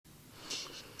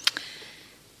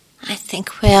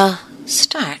think we'll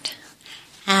start.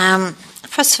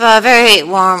 First of all, a very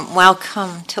warm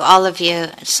welcome to all of you.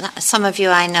 Some of you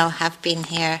I know have been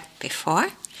here before,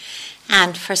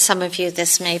 and for some of you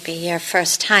this may be your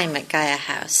first time at Gaia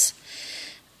House.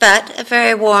 But a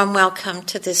very warm welcome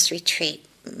to this retreat.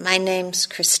 My name's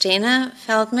Christina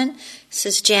Feldman, this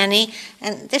is Jenny,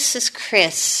 and this is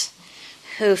Chris,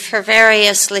 who for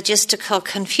various logistical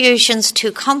confusions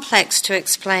too complex to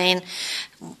explain,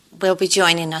 will be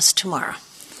joining us tomorrow.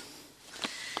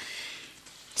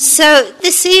 So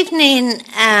this evening,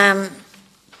 I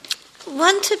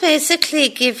want to basically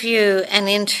give you an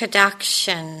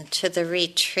introduction to the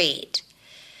retreat.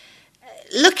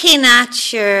 Looking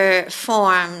at your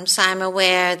forms, I'm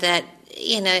aware that,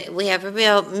 we have a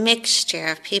real mixture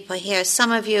of people here.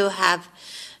 Some of you have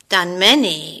done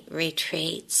many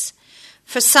retreats.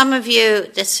 For some of you,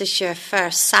 this is your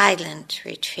first silent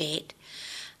retreat.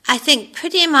 I think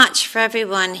pretty much for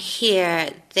everyone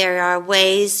here, there are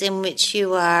ways in which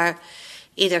you are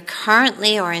either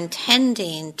currently or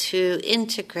intending to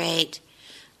integrate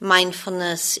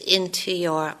mindfulness into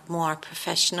your more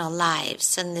professional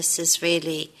lives. And this is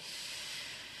really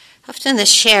often the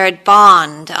shared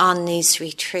bond on these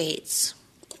retreats.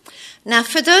 Now,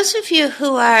 for those of you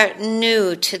who are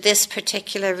new to this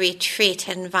particular retreat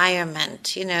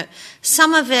environment,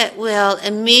 some of it will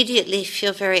immediately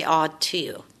feel very odd to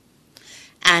you.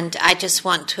 And I just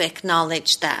want to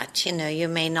acknowledge that. You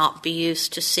may not be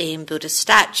used to seeing Buddha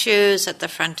statues at the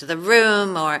front of the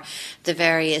room or the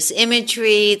various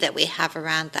imagery that we have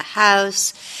around the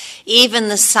house. Even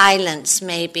the silence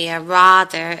may be a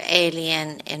rather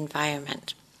alien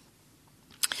environment.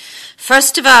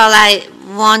 First of all, I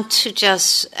want to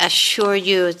just assure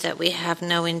you that we have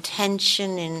no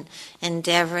intention in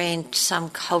endeavoring some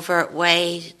covert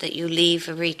way that you leave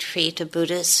a retreat a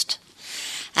Buddhist.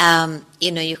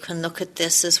 You can look at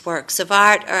this as works of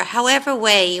art or however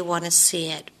way you want to see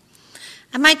it.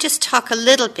 I might just talk a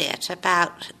little bit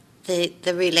about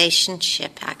the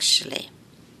relationship, actually.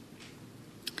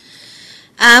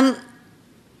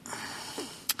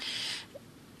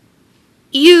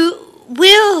 You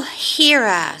will hear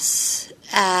us,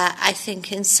 I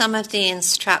think, in some of the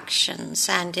instructions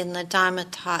and in the Dharma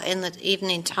talk, in the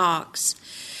evening talks.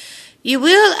 You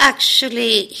will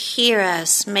actually hear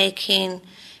us making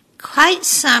quite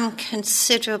some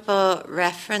considerable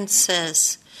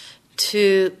references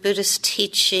to Buddhist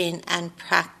teaching and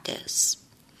practice.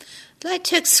 I'd like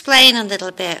to explain a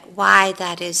little bit why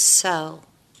that is so.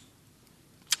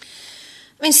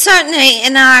 Certainly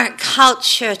in our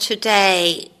culture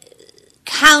today,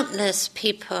 countless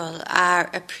people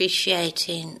are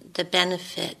appreciating the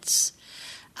benefits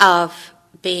of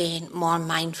being more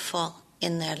mindful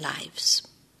in their lives.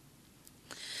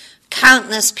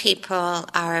 Countless people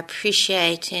are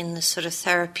appreciating the sort of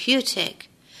therapeutic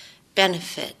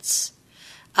benefits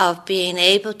of being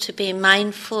able to be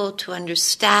mindful, to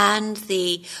understand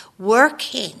the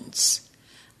workings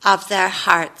of their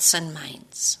hearts and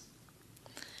minds.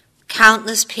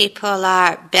 Countless people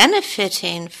are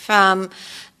benefiting from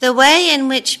the way in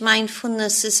which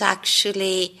mindfulness is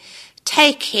actually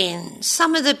taking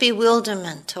some of the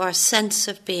bewilderment or sense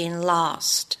of being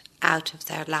lost out of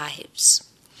their lives.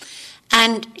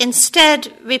 And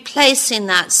instead replacing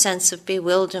that sense of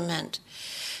bewilderment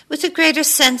with a greater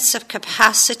sense of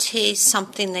capacity,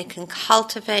 something they can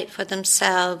cultivate for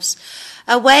themselves,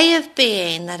 a way of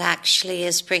being that actually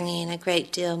is bringing a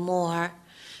great deal more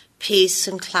peace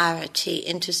and clarity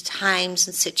into times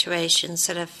and situations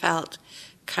that have felt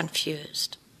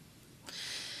confused.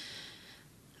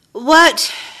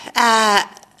 What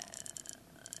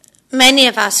many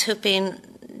of us who've been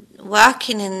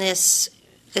working in this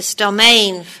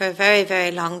domain for a very, very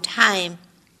long time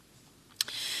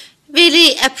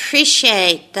really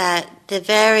appreciate that the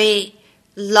very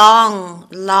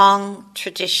long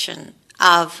tradition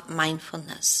of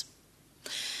mindfulness.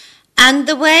 And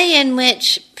the way in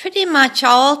which pretty much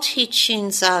all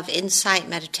teachings of insight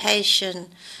meditation,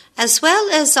 as well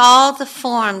as all the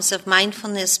forms of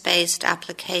mindfulness-based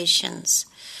applications,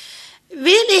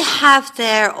 really have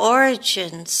their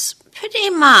origins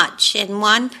pretty much in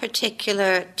one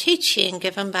particular teaching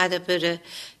given by the Buddha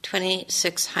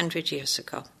 2,600 years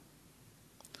ago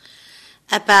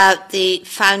about the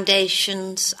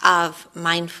foundations of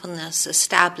mindfulness,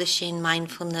 establishing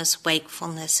mindfulness,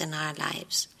 wakefulness in our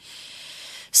lives.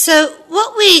 So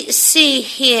what we see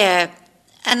here,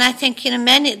 and I think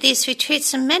many these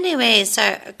retreats in many ways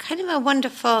are kind of a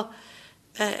wonderful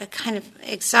kind of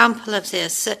example of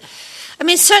this.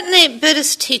 Certainly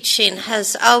Buddhist teaching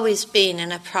has always been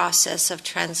in a process of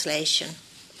translation.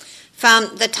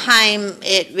 from the time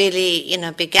it really,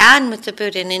 began with the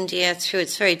Buddha in India through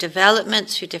its very development,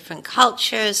 through different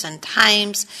cultures and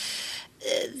times.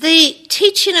 The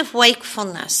teaching of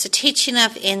wakefulness, the teaching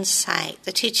of insight,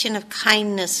 the teaching of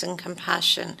kindness and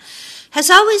compassion has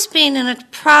always been in a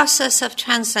process of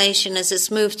translation as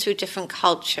it's moved through different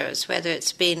cultures, whether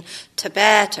it's been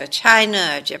Tibet or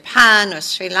China or Japan or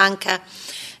Sri Lanka.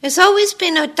 There's always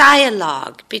been a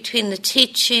dialogue between the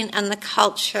teaching and the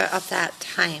culture of that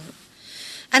time.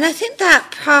 And I think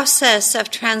that process of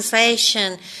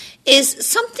translation is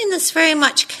something that's very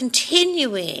much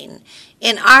continuing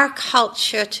in our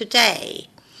culture today,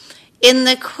 in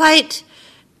the quite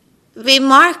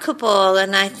remarkable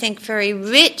and I think very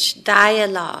rich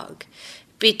dialogue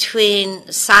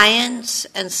between science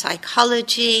and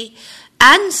psychology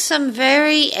and some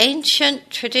very ancient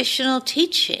traditional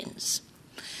teachings.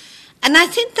 And I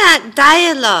think that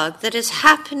dialogue that is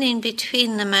happening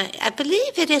between them, I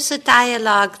believe it is a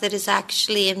dialogue that is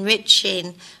actually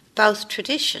enriching both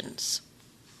traditions.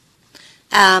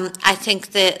 I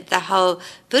think that the whole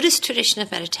Buddhist tradition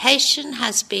of meditation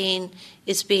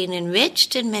is being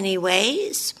enriched in many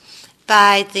ways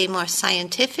by the more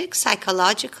scientific,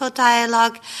 psychological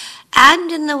dialogue,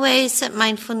 and in the ways that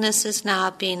mindfulness is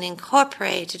now being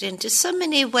incorporated into so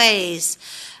many ways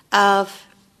of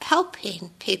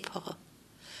helping people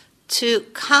to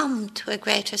come to a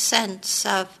greater sense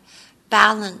of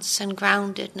balance and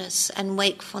groundedness and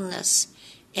wakefulness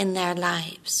in their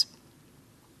lives.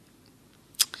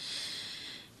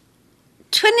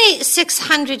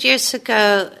 2,600 years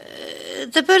ago,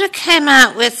 the Buddha came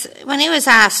out with, when he was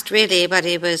asked really what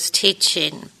he was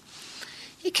teaching,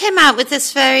 he came out with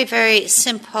this very, very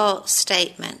simple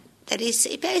statement that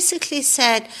he basically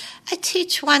said, I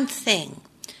teach one thing,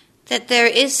 that there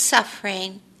is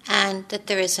suffering and that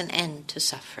there is an end to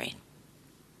suffering.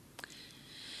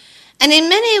 And in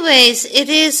many ways, it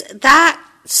is that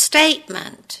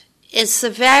statement is the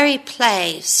very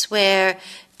place where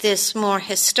this more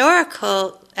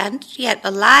historical and yet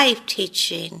alive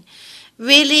teaching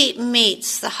really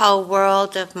meets the whole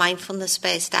world of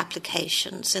mindfulness-based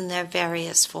applications in their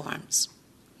various forms.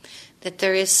 That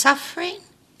there is suffering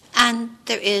and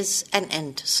there is an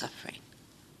end to suffering.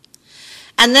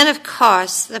 And then, of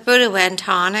course, the Buddha went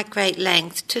on at great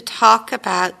length to talk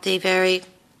about the very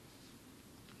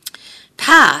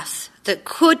path that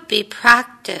could be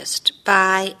practiced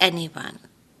by anyone.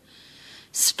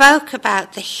 Spoke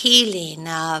about the healing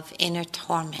of inner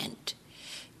torment,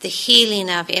 the healing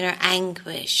of inner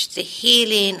anguish, the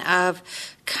healing of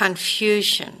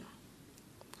confusion.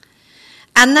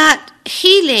 And that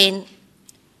healing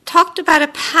talked about a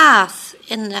path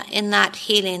in that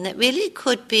healing that really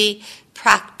could be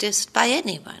practiced by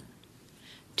anyone.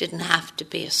 Didn't have to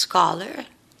be a scholar,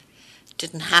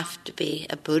 didn't have to be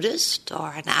a Buddhist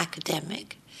or an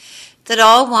academic, that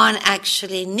all one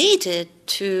actually needed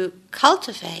to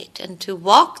cultivate and to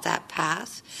walk that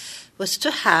path was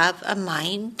to have a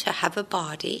mind, to have a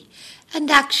body, and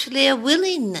actually a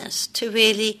willingness to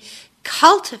really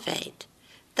cultivate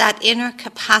that inner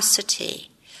capacity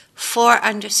for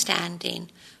understanding,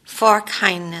 for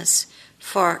kindness,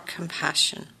 for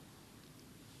compassion.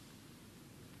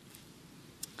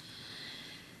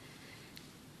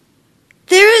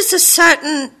 There is a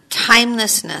certain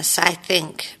timelessness, I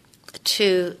think,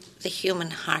 to the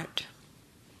human heart.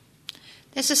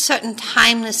 There's a certain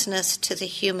timelessness to the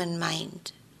human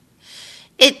mind.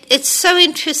 It's so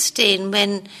interesting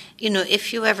when,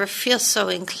 if you ever feel so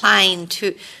inclined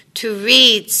to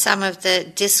read some of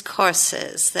the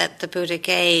discourses that the Buddha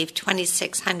gave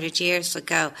 2,600 years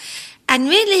ago and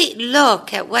really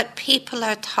look at what people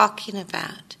are talking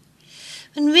about,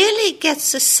 and really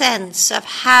gets a sense of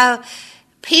how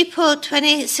people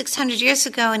 2,600 years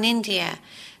ago in India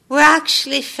were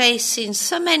actually facing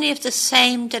so many of the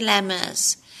same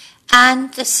dilemmas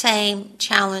and the same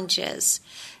challenges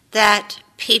that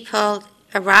people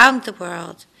around the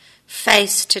world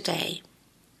face today.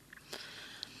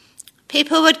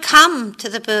 People would come to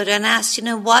the Buddha and ask,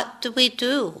 what do we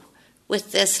do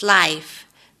with this life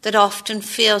that often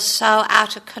feels so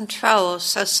out of control,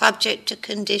 so subject to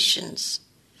conditions?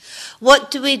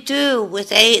 What do we do with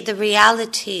the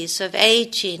realities of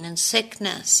aging and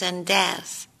sickness and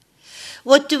death?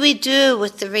 What do we do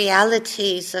with the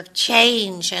realities of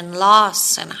change and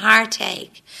loss and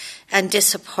heartache and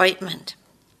disappointment?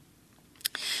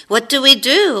 What do we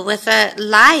do with a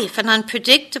life, an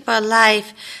unpredictable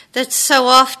life that so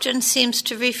often seems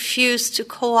to refuse to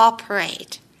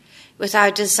cooperate with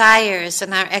our desires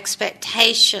and our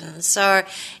expectations, or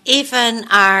even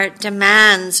our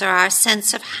demands or our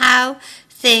sense of how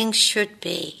things should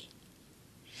be?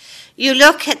 You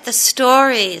look at the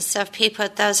stories of people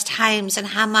at those times and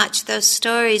how much those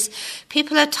stories,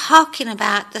 people are talking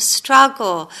about the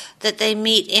struggle that they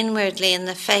meet inwardly in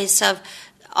the face of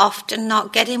often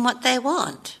not getting what they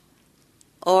want,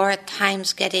 or at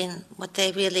times getting what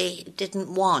they really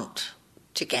didn't want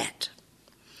to get.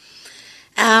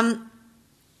 The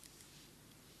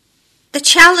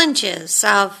challenges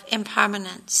of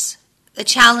impermanence, the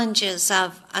challenges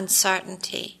of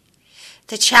uncertainty,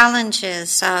 the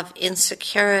challenges of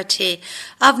insecurity,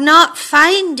 of not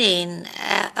finding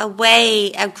a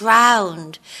way, a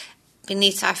ground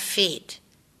beneath our feet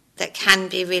that can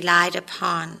be relied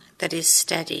upon, that is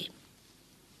steady.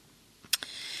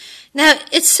 Now,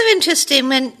 it's so interesting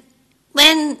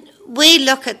when we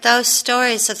look at those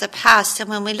stories of the past, and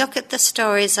when we look at the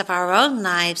stories of our own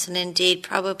lives, and indeed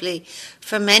probably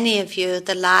for many of you,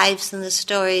 the lives and the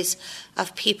stories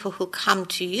of people who come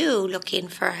to you looking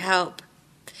for help,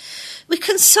 we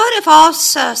can sort of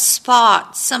also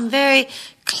spot some very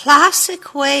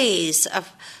classic ways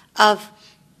of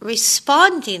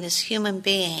responding as human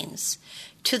beings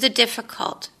to the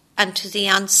difficult and to the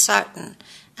uncertain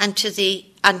and to the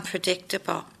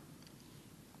unpredictable.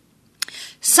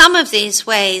 Some of these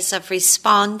ways of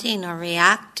responding or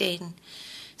reacting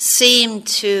seem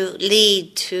to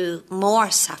lead to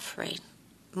more suffering,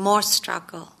 more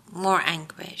struggle, more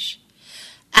anguish.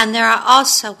 And there are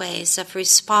also ways of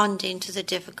responding to the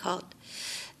difficult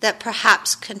that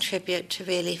perhaps contribute to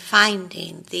really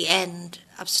finding the end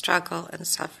of struggle and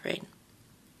suffering.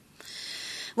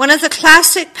 One of the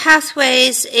classic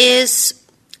pathways is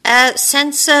a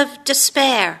sense of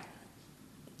despair,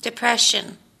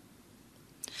 depression,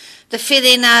 the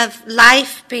feeling of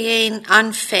life being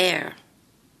unfair,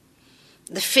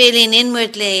 the feeling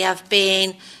inwardly of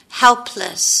being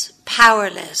helpless,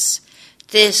 powerless.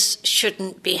 This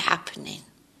shouldn't be happening.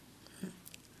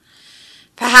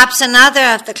 Perhaps another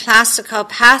of the classical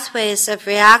pathways of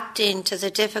reacting to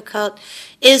the difficult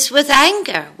is with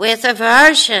anger, with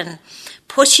aversion,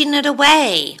 pushing it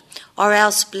away, or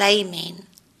else blaming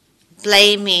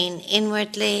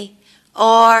inwardly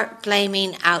or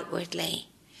blaming outwardly.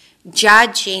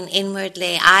 Judging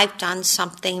inwardly, I've done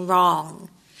something wrong,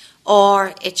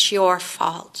 or it's your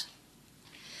fault.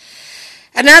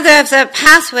 Another of the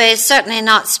pathways, certainly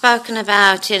not spoken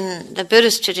about in the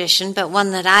Buddhist tradition, but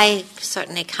one that I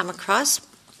certainly come across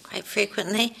quite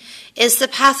frequently, is the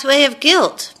pathway of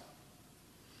guilt.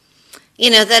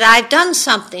 That I've done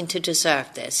something to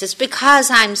deserve this. It's because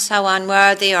I'm so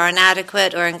unworthy or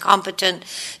inadequate or incompetent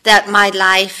that my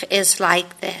life is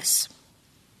like this.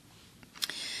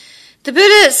 The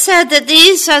Buddha said that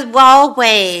these are all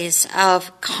ways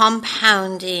of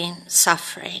compounding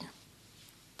suffering,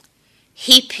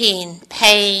 heaping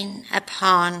pain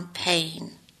upon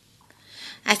pain.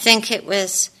 I think it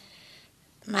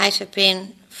might have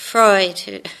been Freud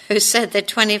who said that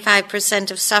 25%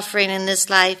 of suffering in this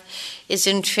life is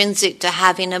intrinsic to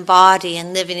having a body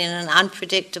and living in an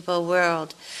unpredictable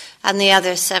world. And the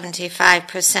other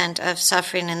 75% of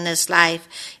suffering in this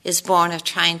life is born of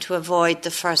trying to avoid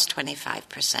the first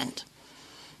 25%.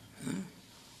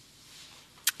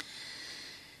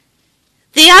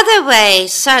 The other way,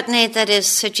 certainly, that is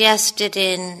suggested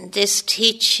in this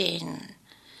teaching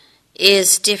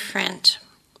is different.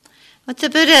 What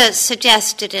the Buddha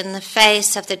suggested in the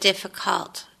face of the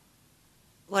difficult,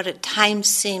 what at times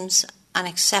seems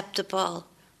unacceptable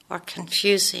or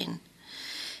confusing,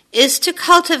 is to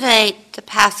cultivate the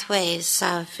pathways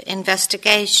of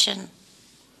investigation,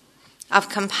 of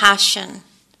compassion,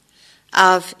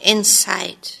 of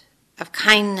insight, of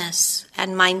kindness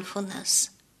and mindfulness.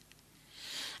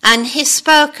 And he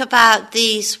spoke about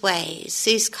these ways,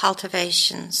 these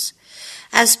cultivations,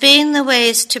 as being the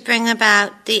ways to bring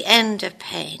about the end of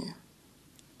pain,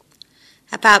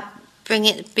 about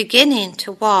beginning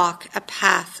to walk a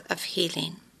path of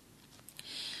healing.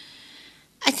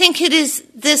 I think it is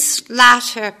this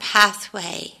latter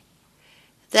pathway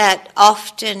that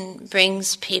often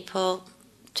brings people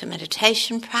to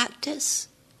meditation practice,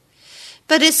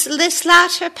 but it's this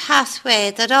latter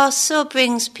pathway that also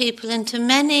brings people into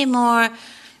many more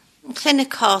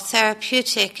clinical,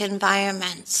 therapeutic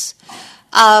environments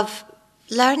of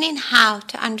learning how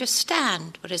to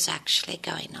understand what is actually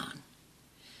going on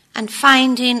and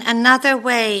finding another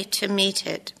way to meet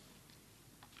it.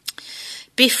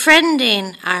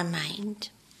 Befriending our mind.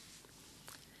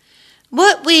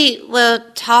 What we will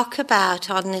talk about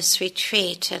on this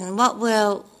retreat and what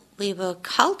we will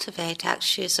cultivate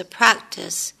actually as a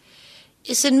practice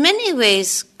is in many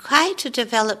ways quite a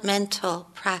developmental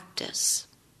practice.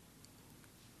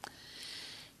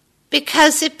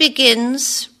 Because it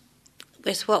begins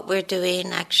with what we're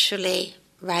doing actually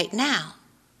right now.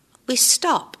 We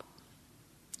stop.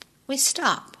 We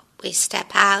stop. We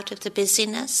step out of the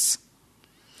busyness.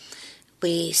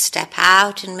 We step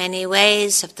out in many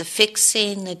ways of the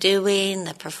fixing, the doing,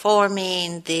 the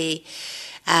performing, the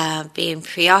being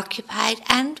preoccupied,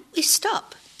 and we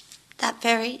stop. That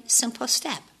very simple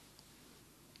step.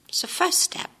 It's the first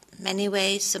step, in many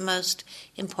ways the most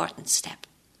important step.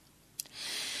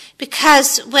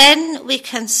 Because when we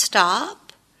can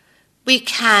stop, we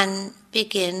can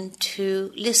begin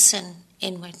to listen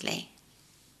inwardly.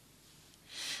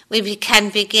 We can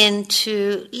begin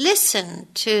to listen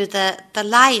to the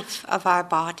life of our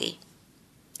body.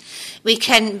 We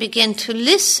can begin to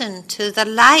listen to the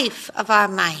life of our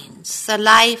minds, the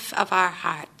life of our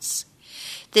hearts.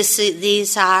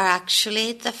 These are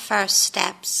actually the first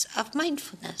steps of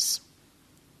mindfulness.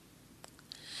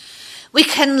 We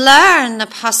can learn the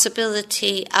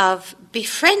possibility of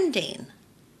befriending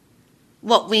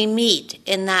what we meet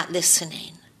in that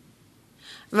listening,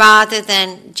 rather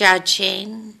than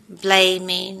judging,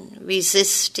 blaming,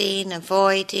 resisting,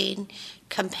 avoiding,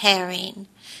 comparing.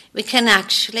 We can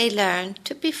actually learn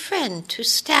to befriend, to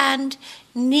stand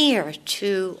near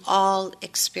to all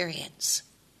experience,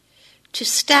 to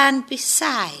stand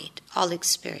beside all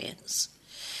experience,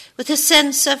 with a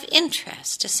sense of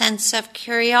interest, a sense of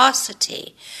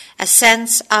curiosity, a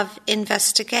sense of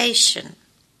investigation.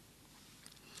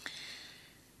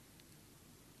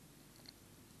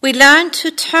 We learn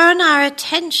to turn our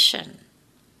attention,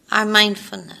 our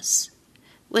mindfulness,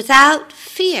 without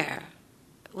fear,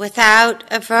 without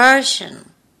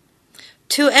aversion,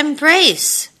 to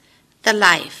embrace the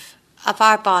life of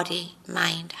our body,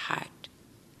 mind, heart.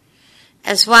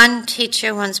 As one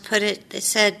teacher once put it, they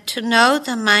said, to know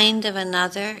the mind of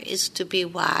another is to be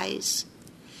wise.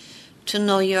 To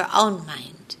know your own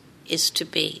mind is to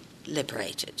be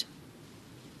liberated,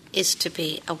 is to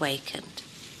be awakened.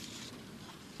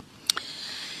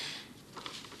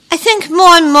 I think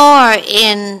more and more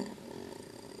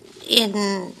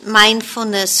in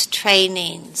mindfulness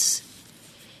trainings,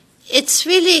 it's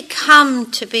really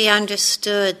come to be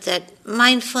understood that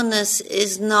mindfulness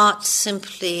is not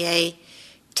simply a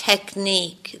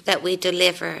technique that we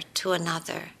deliver to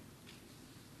another.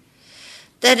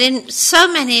 That in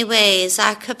so many ways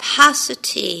our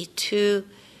capacity to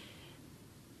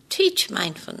teach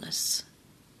mindfulness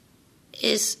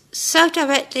is so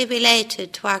directly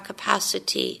related to our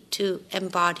capacity to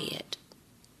embody it.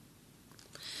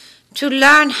 To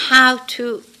learn how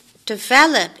to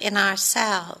develop in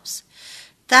ourselves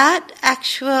that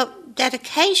actual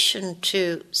dedication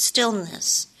to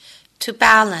stillness, to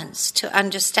balance, to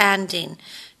understanding,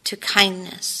 to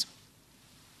kindness.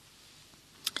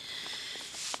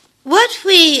 What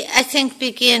we, I think,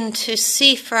 begin to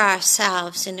see for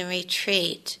ourselves in a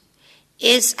retreat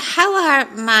is how our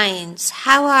minds,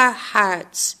 how our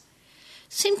hearts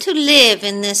seem to live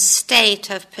in this state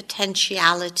of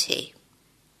potentiality.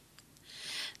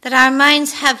 That our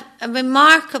minds have a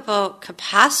remarkable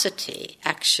capacity,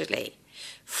 actually,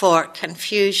 for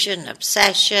confusion,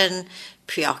 obsession,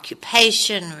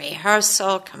 preoccupation,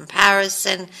 rehearsal,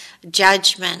 comparison,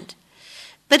 judgment.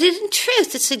 But in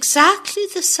truth, it's exactly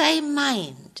the same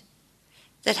mind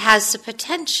that has the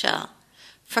potential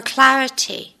for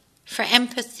clarity, for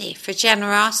empathy, for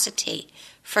generosity,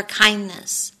 for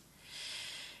kindness.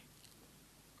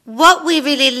 What we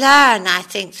really learn, I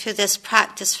think, through this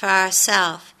practice for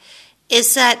ourselves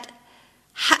is that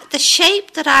the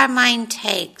shape that our mind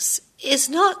takes is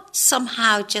not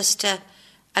somehow just an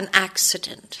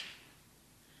accident.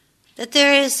 That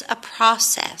there is a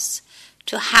process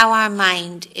to how our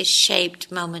mind is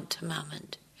shaped moment to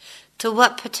moment, to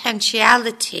what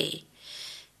potentiality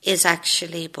is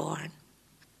actually born.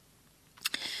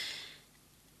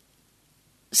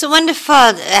 It's a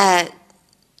wonderful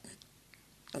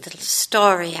little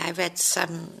story I read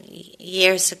some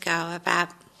years ago about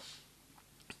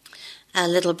a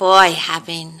little boy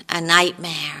having a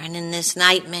nightmare, and in this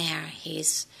nightmare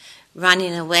he's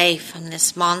running away from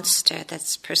this monster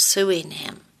that's pursuing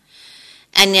him.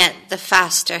 And yet the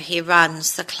faster he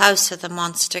runs, the closer the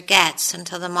monster gets,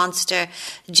 until the monster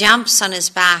jumps on his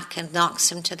back and knocks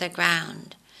him to the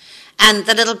ground. And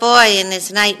the little boy in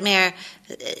his nightmare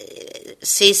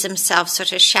sees himself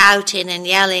sort of shouting and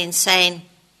yelling, saying,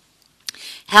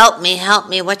 help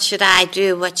me, what should I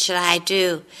do, what should I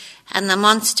do? And the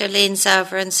monster leans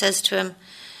over and says to him,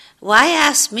 why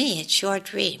ask me, it's your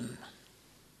dream.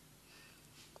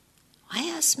 Why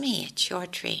ask me, it's your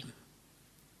dream.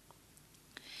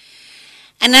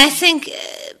 And I think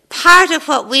part of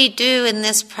what we do in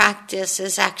this practice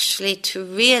is actually to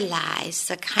realize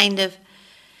the kind of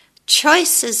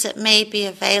choices that may be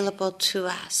available to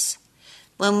us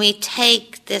when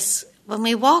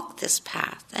we walk this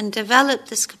path and develop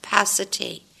this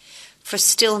capacity for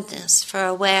stillness, for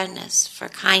awareness, for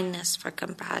kindness, for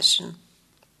compassion.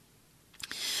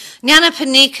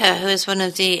 Nyanaponika, who is one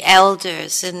of the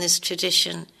elders in this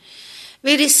tradition,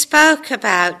 really spoke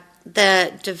about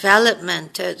the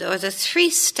development or the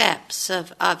 3 steps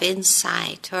of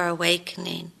insight or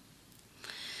awakening.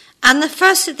 And the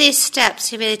first of these steps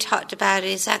he really talked about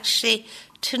is actually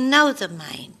to know the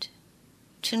mind,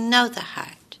 to know the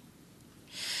heart.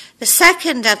 The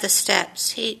second of the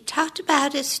steps he talked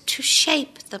about is to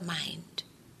shape the mind,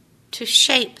 to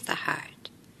shape the heart.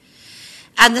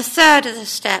 And the third of the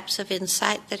steps of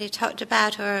insight that he talked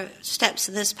about, or steps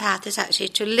in this path, is actually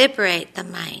to liberate the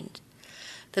mind,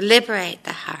 to liberate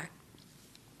the heart.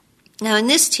 Now in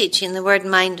this teaching, the word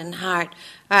mind and heart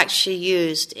are actually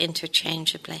used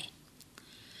interchangeably.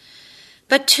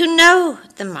 But to know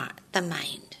the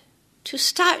mind, to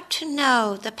start to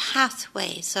know the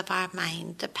pathways of our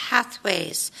mind, the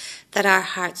pathways that our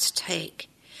hearts take,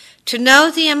 to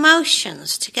know the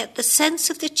emotions, to get the sense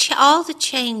of all the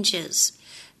changes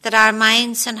that our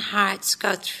minds and hearts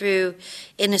go through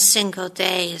in a single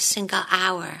day, a single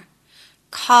hour.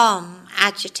 Calm,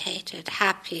 agitated,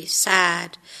 happy,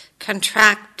 sad,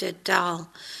 contracted,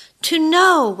 dull. To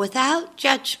know without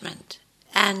judgment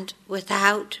and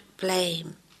without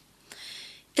blame.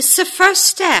 It's the first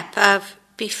step of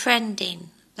befriending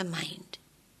the mind,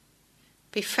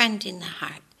 befriending the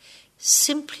heart,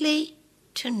 simply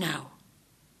to know.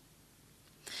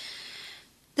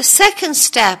 The second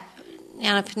step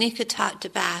Nyanaponika talked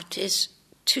about is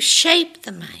to shape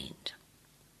the mind.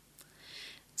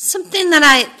 Something that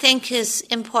I think is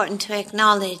important to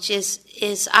acknowledge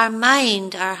is our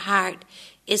mind, our heart,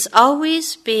 is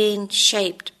always being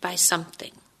shaped by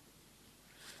something.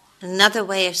 Another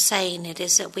way of saying it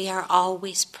is that we are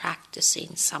always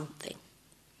practicing something.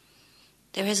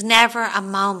 There is never a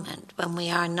moment when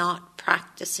we are not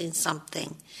practicing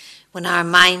something, when our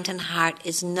mind and heart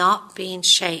is not being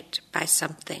shaped by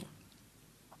something.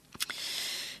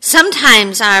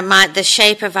 Sometimes the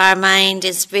shape of our mind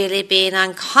is really being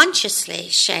unconsciously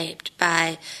shaped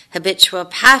by habitual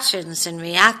patterns and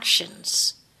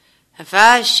reactions,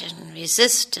 aversion,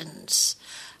 resistance,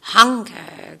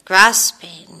 hunger,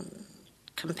 grasping,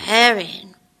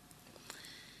 comparing.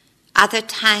 Other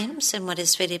times, and what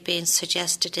is really being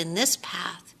suggested in this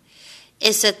path,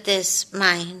 is that this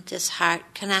mind, this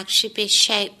heart, can actually be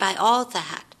shaped by all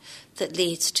that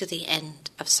leads to the end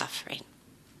of suffering,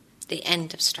 the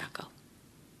end of struggle.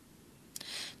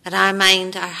 That our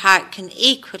mind, our heart can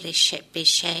equally be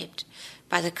shaped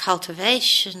by the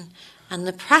cultivation and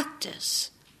the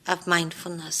practice of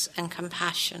mindfulness and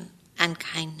compassion and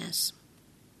kindness.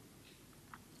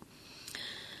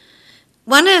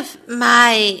 One of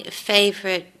my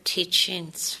favorite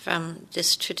teachings from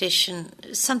this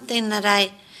tradition, something that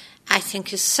I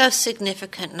think is so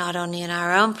significant not only in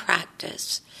our own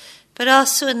practice, but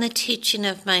also in the teaching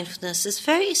of mindfulness, is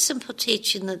very simple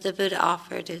teaching that the Buddha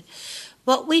offered.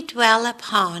 What we dwell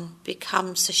upon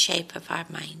becomes the shape of our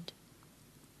mind.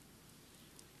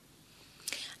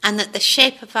 And that the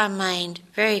shape of our mind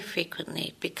very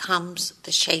frequently becomes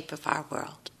the shape of our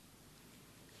world.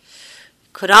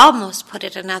 Could almost put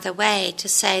it another way to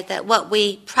say that what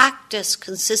we practice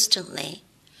consistently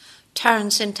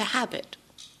turns into habit.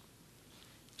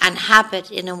 And habit,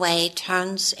 in a way,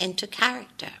 turns into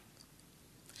character.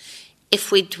 If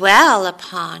we dwell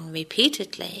upon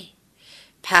repeatedly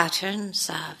patterns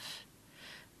of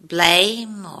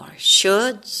blame or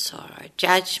shoulds or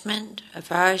judgment,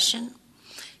 aversion,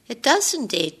 it does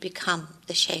indeed become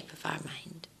the shape of our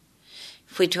mind.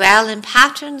 If we dwell in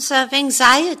patterns of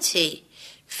anxiety,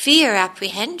 fear,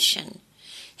 apprehension,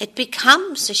 it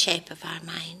becomes the shape of our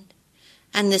mind.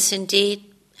 And this indeed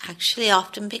actually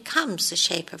often becomes the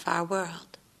shape of our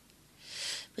world.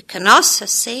 We can also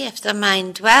see if the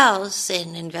mind dwells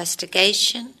in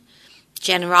investigation,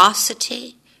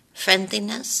 generosity,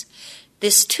 friendliness,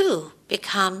 this too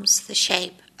becomes the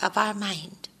shape of our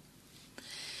mind.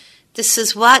 This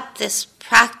is what this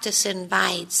practice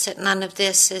invites, that none of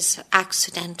this is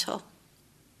accidental,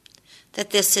 that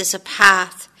this is a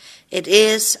path, it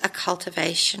is a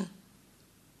cultivation.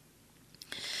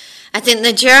 I think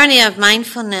the journey of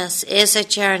mindfulness is a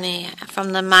journey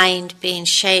from the mind being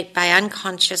shaped by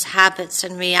unconscious habits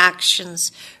and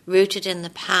reactions rooted in the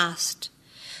past,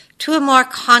 to a more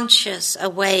conscious,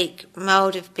 awake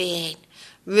mode of being,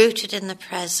 rooted in the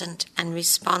present and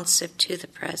responsive to the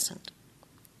present.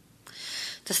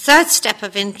 The third step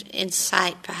of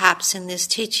insight, perhaps, in this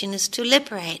teaching is to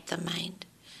liberate the mind.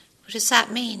 What does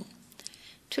that mean?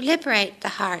 To liberate the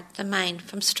heart, the mind,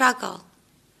 from struggle,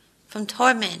 from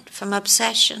torment, from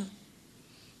obsession,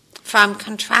 from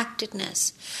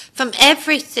contractedness, from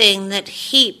everything that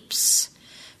heaps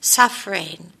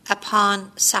suffering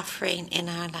upon suffering in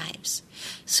our lives.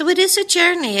 So it is a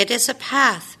journey, it is a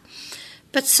path.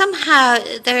 But somehow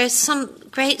there is some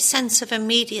great sense of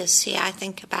immediacy, I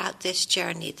think, about this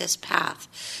journey, this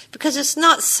path. Because it's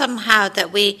not somehow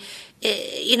that we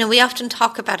often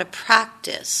talk about a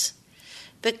practice.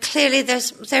 But clearly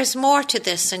there's more to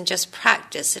this than just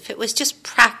practice. If it was just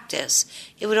practice,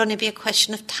 it would only be a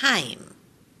question of time.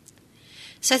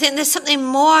 So I think there's something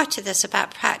more to this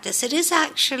about practice. It is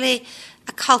actually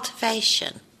a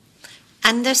cultivation.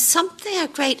 And there's something, a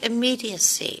great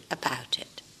immediacy about it.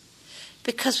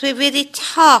 Because we really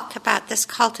talk about this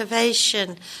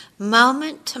cultivation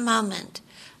moment to moment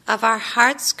of our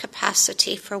heart's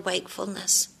capacity for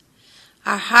wakefulness,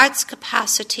 our heart's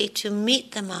capacity to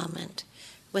meet the moment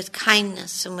with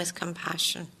kindness and with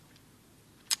compassion.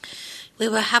 We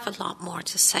will have a lot more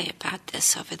to say about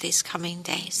this over these coming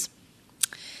days.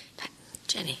 But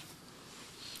Jenny,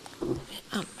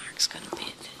 Mark's going to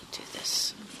do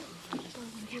this.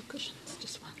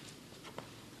 Just one.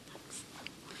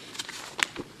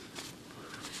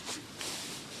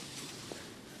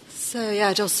 So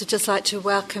I'd also just like to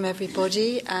welcome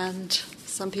everybody, and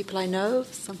some people I know,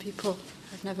 some people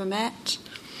I've never met.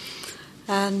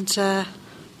 And I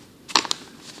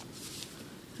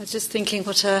was just thinking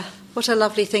what a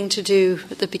lovely thing to do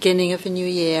at the beginning of a new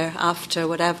year, after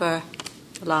whatever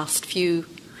the last few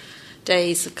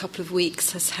days, a couple of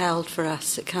weeks has held for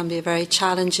us. It can be a very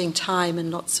challenging time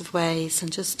in lots of ways,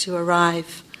 and just to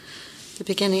arrive the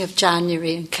beginning of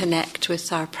January and connect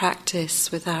with our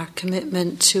practice, with our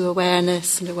commitment to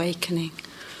awareness and awakening.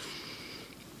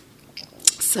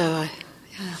 So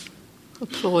I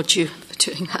applaud you for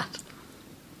doing that.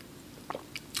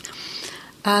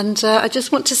 And I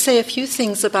just want to say a few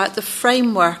things about the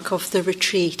framework of the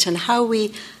retreat and how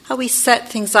we set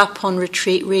things up on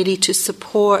retreat, really to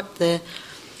support the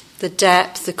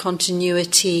depth, the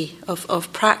continuity of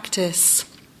practice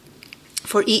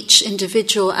for each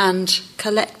individual and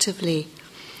collectively.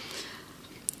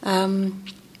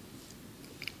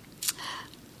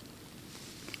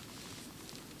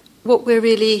 What we're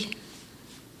really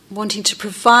wanting to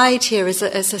provide here is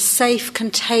a safe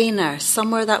container,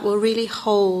 somewhere that will really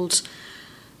hold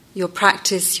your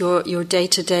practice, your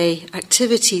day-to-day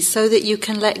activities, so that you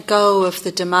can let go of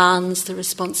the demands, the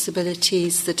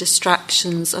responsibilities, the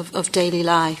distractions of daily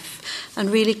life, and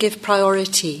really give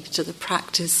priority to the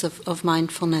practice of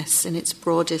mindfulness in its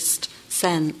broadest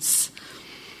sense.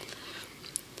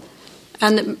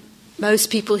 And most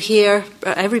people here,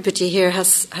 everybody here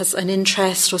has an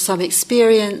interest or some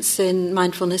experience in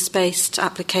mindfulness-based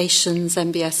applications,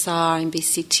 MBSR,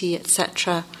 MBCT,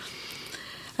 etc.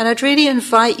 And I'd really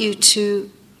invite you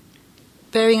to,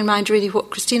 bearing in mind really what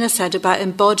Christina said about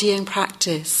embodying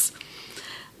practice,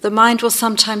 the mind will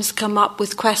sometimes come up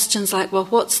with questions like, well,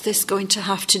 what's this going to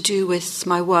have to do with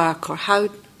my work? Or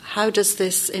how does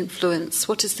this influence?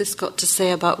 What has this got to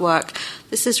say about work?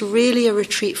 This is really a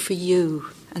retreat for you.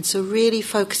 And so really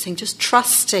focusing, just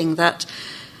trusting that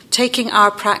taking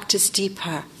our practice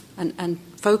deeper and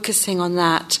focusing on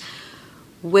that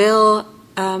will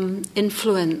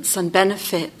influence and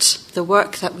benefit the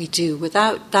work that we do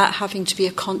without that having to be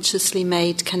a consciously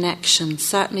made connection,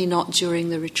 certainly not during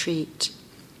the retreat.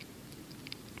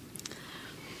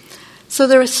 So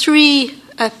there are three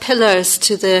pillars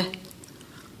to the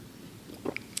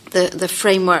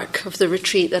framework of the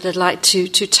retreat that I'd like to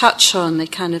touch on. They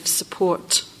kind of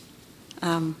support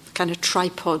kind of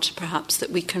tripod, perhaps,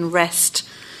 that we can rest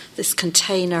this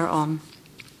container on.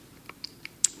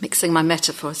 Mixing my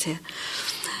metaphors here.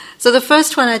 So the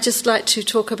first one, I'd just like to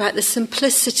talk about the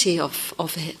simplicity of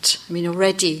it. I mean,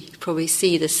 already you probably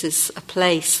see this is a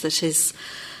place that is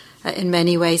in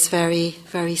many ways very,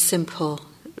 very simple,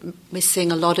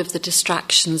 missing a lot of the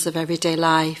distractions of everyday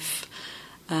life,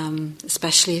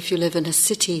 especially if you live in a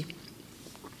city.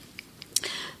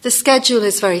 The schedule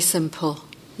is very simple.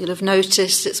 You'll have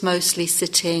noticed it's mostly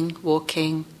sitting,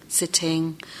 walking,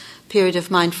 sitting, period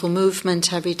of mindful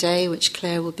movement every day, which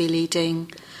Claire will be leading.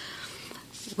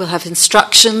 We'll have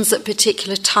instructions at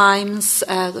particular times,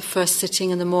 the first sitting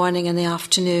in the morning and the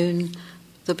afternoon.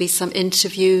 There'll be some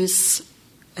interviews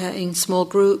in small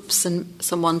groups and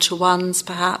some one-to-ones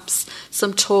perhaps,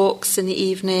 some talks in the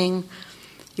evening,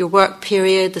 your work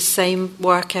period, the same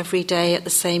work every day at the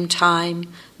same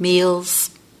time,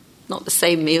 meals, not the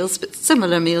same meals, but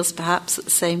similar meals perhaps at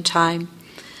the same time.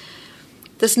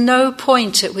 There's no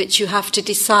point at which you have to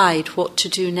decide what to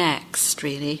do next,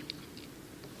 really.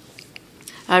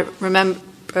 I remember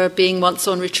remember being once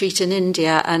on retreat in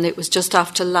India, and it was just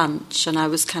after lunch, and I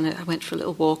went for a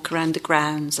little walk around the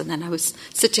grounds, and then I was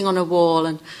sitting on a wall,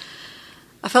 and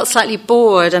I felt slightly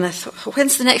bored, and I thought,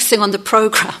 when's the next thing on the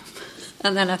program?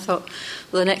 And then I thought,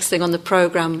 well, the next thing on the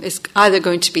program is either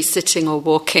going to be sitting or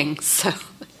walking. So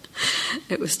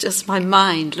it was just my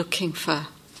mind looking for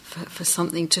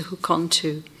something to hook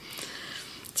onto.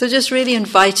 So just really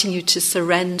inviting you to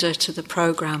surrender to the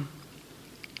program.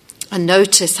 And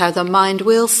notice how the mind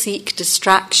will seek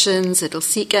distractions, it'll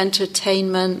seek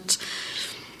entertainment,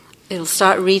 it'll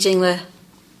start reading the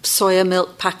soya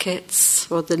milk packets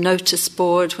or the notice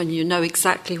board when you know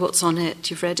exactly what's on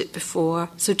it, you've read it before.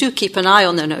 So do keep an eye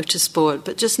on the notice board,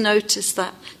 but just notice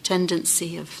that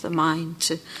tendency of the mind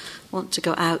to want to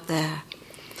go out there.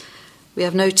 We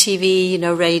have no TV,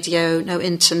 no radio, no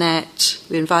internet.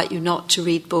 We invite you not to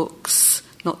read books,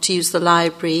 not to use the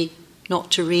library,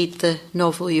 not to read the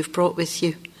novel you've brought with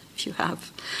you, if you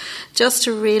have. Just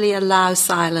to really allow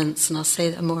silence, and I'll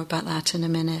say more about that in a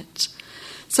minute.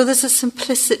 So there's a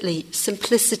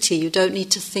simplicity. You don't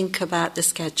need to think about the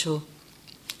schedule.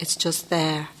 It's just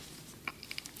there.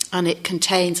 And it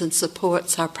contains and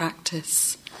supports our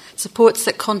practice. Supports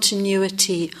the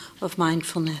continuity of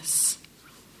mindfulness.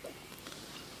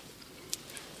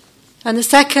 And the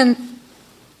second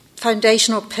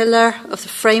foundational pillar of the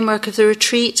framework of the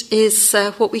retreat is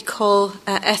what we call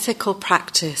ethical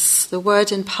practice. The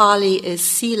word in Pali is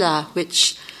sila,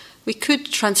 which we could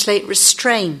translate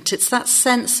restraint. It's that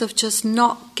sense of just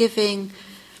not giving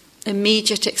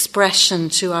immediate expression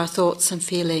to our thoughts and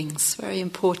feelings. Very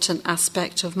important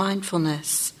aspect of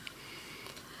mindfulness.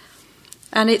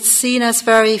 And it's seen as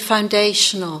very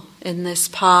foundational in this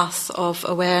path of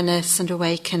awareness and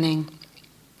awakening.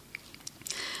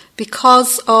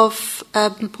 Because of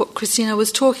what Christina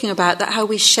was talking about, that how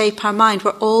we shape our mind.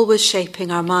 We're always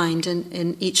shaping our mind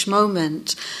in each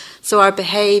moment. So our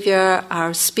behaviour,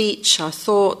 our speech, our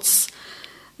thoughts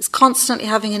is constantly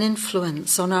having an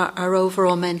influence on our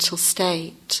overall mental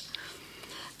state.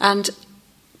 And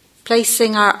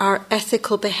placing our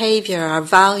ethical behaviour, our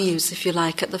values, if you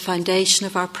like, at the foundation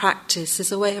of our practice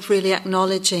is a way of really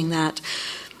acknowledging that.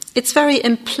 It's very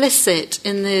implicit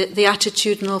in the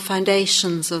attitudinal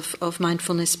foundations of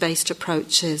mindfulness-based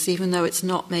approaches, even though it's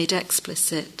not made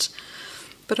explicit.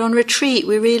 But on retreat,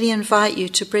 we really invite you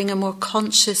to bring a more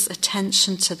conscious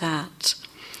attention to that,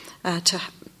 to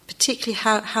particularly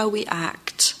how we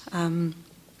act.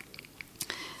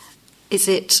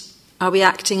 Are we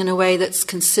acting in a way that's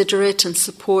considerate and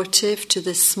supportive to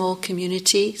this small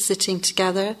community sitting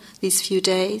together these few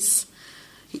days,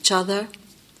 each other?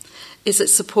 Is it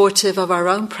supportive of our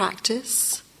own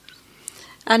practice?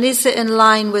 And is it in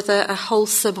line with a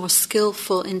wholesome or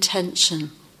skillful intention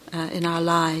in our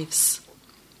lives?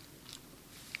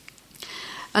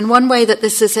 And one way that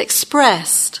this is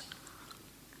expressed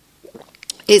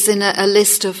is in a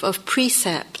list of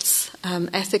precepts,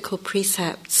 ethical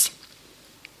precepts.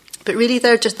 But really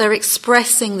they're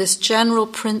expressing this general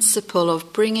principle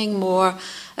of bringing more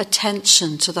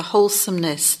attention to the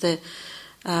wholesomeness, the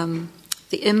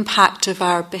impact of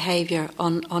our behaviour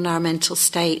on our mental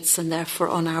states and therefore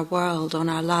on our world, on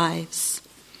our lives.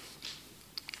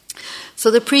 So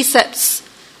the precepts,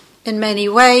 in many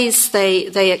ways,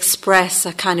 they express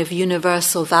a kind of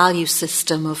universal value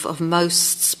system of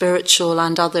most spiritual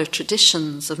and other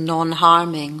traditions of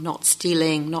non-harming, not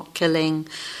stealing, not killing,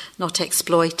 not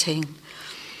exploiting.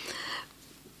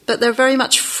 But they're very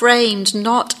much framed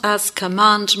not as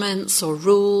commandments or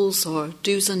rules or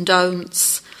do's and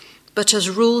don'ts, but as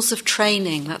rules of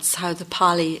training. That's how the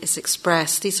Pali is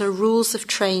expressed. These are rules of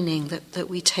training that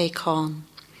we take on.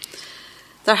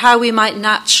 They're how we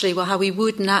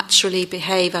would naturally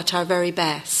behave at our very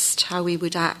best, how we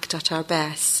would act at our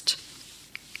best,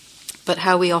 but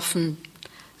how we often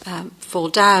fall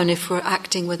down if we're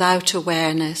acting without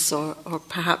awareness or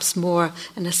perhaps more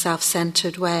in a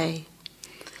self-centered way.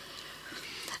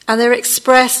 And they're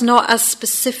expressed not as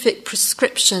specific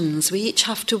prescriptions. We each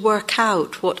have to work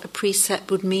out what a precept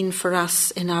would mean for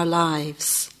us in our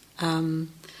lives.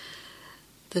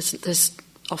 There's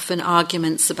often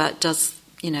arguments about does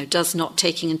not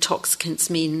taking intoxicants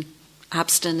mean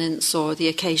abstinence or the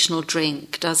occasional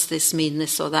drink? Does this mean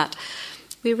this or that?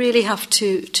 We really have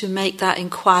to make that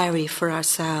inquiry for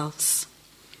ourselves.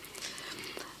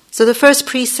 So the first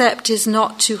precept is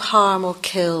not to harm or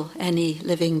kill any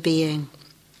living being.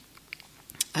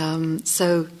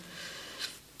 So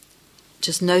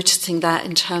just noticing that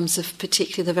in terms of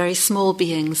particularly the very small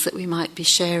beings that we might be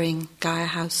sharing Gaia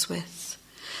House with,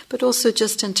 but also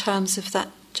just in terms of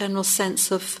that general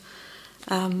sense of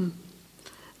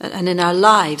And in our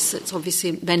lives, it's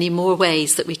obviously many more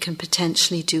ways that we can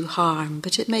potentially do harm.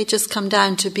 But it may just come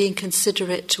down to being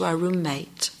considerate to our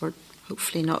roommate, or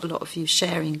hopefully not a lot of you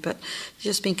sharing, but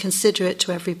just being considerate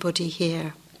to everybody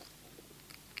here.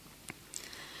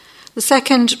 The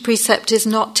second precept is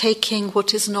not taking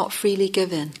what is not freely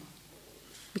given.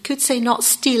 We could say not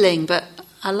stealing, but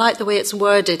I like the way it's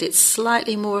worded. It's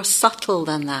slightly more subtle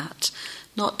than that.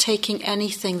 Not taking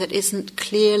anything that isn't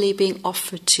clearly being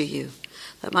offered to you.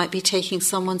 That might be taking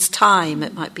someone's time,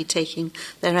 it might be taking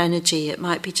their energy, it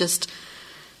might be just,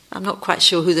 I'm not quite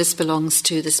sure who this belongs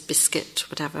to, this biscuit,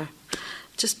 whatever.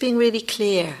 Just being really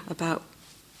clear about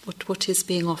what is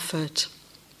being offered.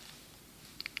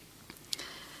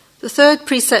 The third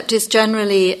precept is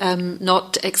generally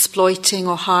not exploiting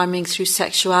or harming through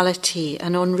sexuality.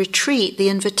 And on retreat, the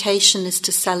invitation is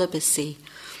to celibacy.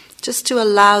 Just to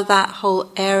allow that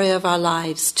whole area of our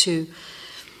lives to,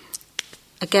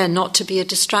 again, not to be a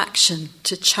distraction,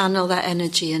 to channel that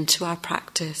energy into our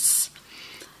practice.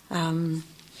 And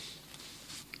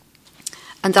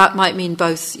that might mean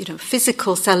both,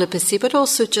 physical celibacy, but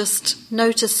also just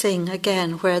noticing,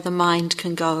 again, where the mind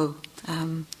can go.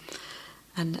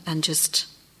 And just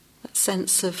that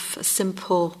sense of a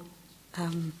simple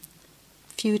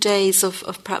few days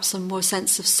of perhaps a more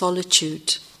sense of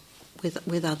solitude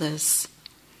with others.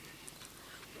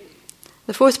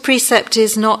 The fourth precept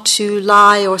is not to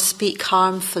lie or speak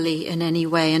harmfully in any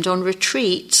way. And on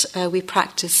retreat, we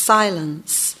practice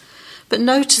silence. But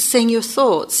noticing your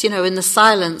thoughts, in the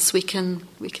silence, we can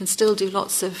still do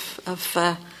lots of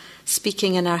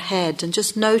speaking in our head, and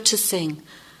just noticing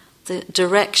the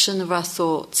direction of our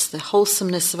thoughts, the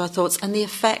wholesomeness of our thoughts, and the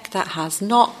effect that has,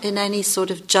 not in any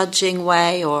sort of judging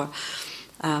way or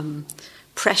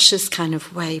precious kind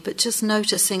of way, but just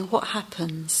noticing what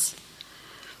happens.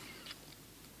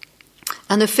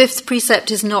 And the fifth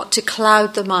precept is not to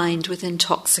cloud the mind with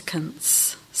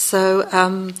intoxicants. So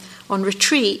on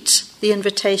retreat, the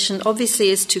invitation obviously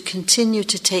is to continue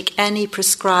to take any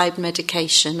prescribed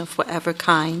medication of whatever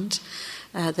kind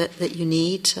that you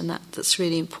need, and that's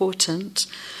really important,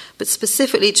 but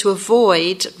specifically to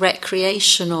avoid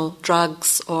recreational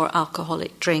drugs or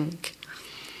alcoholic drink.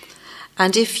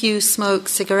 And if you smoke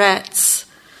cigarettes,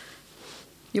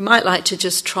 you might like to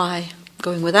just try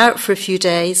going without for a few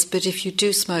days, but if you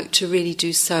do smoke, to really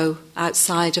do so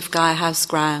outside of Gaia House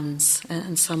grounds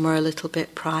and somewhere a little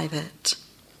bit private.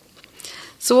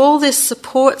 So all this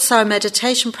supports our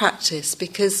meditation practice,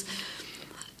 because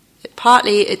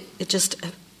partly it just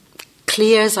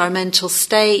clears our mental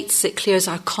states, it clears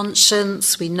our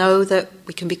conscience, we know that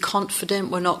we can be confident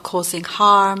we're not causing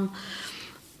harm,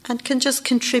 and can just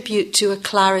contribute to a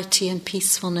clarity and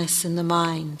peacefulness in the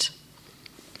mind.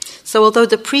 So although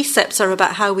the precepts are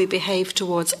about how we behave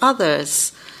towards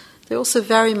others, they also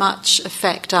very much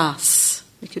affect us.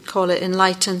 We could call it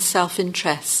enlightened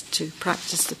self-interest to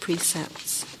practice the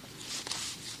precepts.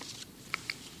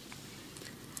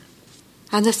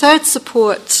 And the third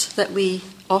support that we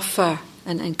offer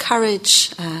and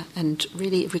encourage and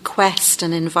really request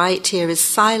and invite here is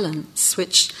silence,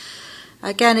 which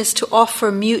again is to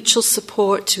offer mutual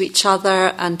support to each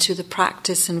other and to the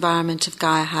practice environment of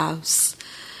Gaia House.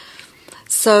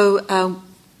 So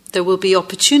there will be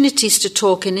opportunities to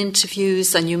talk in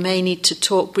interviews, and you may need to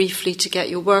talk briefly to get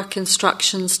your work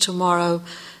instructions tomorrow,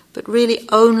 but really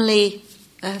only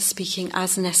speaking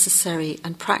as necessary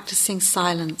and practicing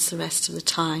silence the rest of the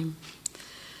time.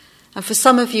 And for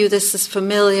some of you this is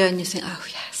familiar and you think, oh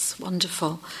yes,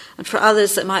 wonderful. And for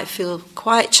others it might feel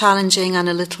quite challenging and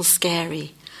a little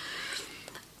scary.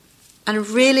 And I'd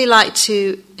really like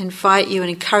to invite you and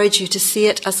encourage you to see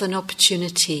it as an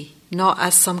opportunity, not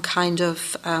as some kind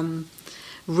of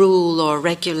rule or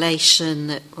regulation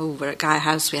that, we're at Gaia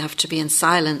House, we have to be in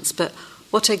silence, but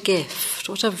what a gift,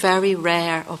 what a very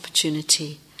rare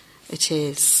opportunity it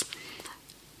is.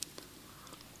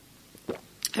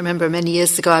 I remember many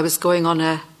years ago I was going on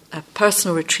a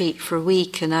personal retreat for a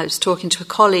week, and I was talking to a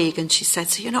colleague, and she said,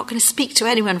 so you're not going to speak to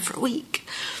anyone for a week?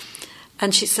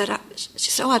 And she said,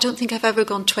 oh, I don't think I've ever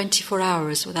gone 24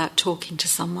 hours without talking to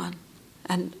someone.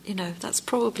 And, that's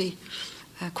probably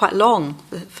quite long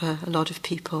for a lot of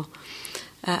people.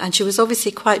 And she was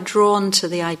obviously quite drawn to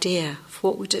the idea of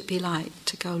what would it be like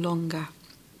to go longer.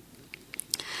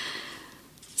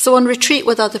 So on retreat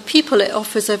with other people, it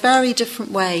offers a very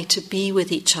different way to be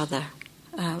with each other.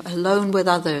 Alone with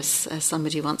others, as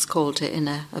somebody once called it in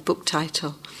a book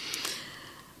title.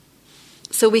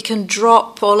 So we can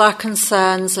drop all our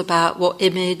concerns about what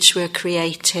image we're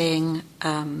creating,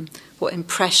 what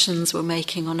impressions we're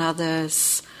making on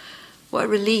others. What a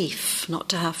relief not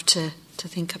to have to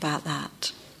think about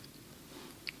that.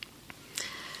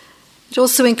 It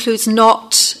also includes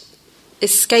not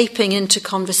escaping into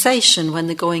conversation when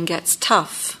the going gets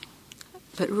tough,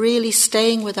 but really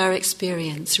staying with our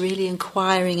experience, really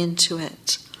inquiring into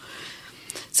it.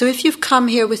 So if you've come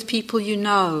here with people you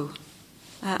know,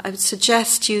 I would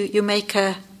suggest you make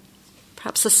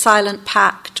perhaps a silent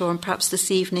pact, or perhaps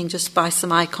this evening just by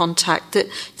some eye contact,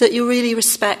 that you really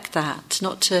respect that,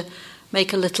 not to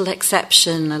make a little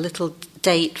exception, a little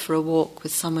date for a walk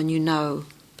with someone you know,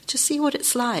 but to see what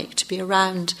it's like to be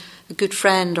around a good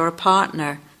friend or a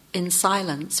partner in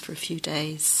silence for a few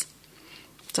days.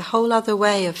 It's a whole other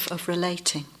way of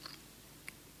relating.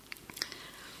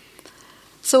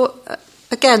 So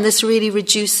again, this really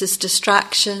reduces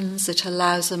distractions. It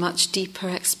allows a much deeper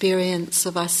experience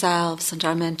of ourselves and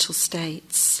our mental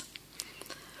states.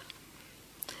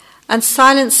 And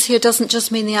silence here doesn't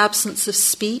just mean the absence of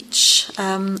speech.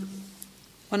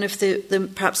 One of the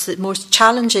perhaps the most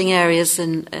challenging areas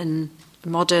in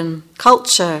modern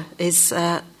culture is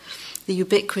the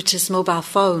ubiquitous mobile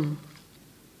phone.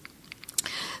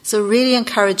 So really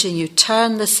encouraging you,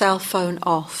 turn the cell phone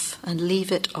off and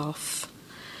leave it off.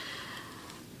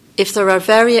 If there are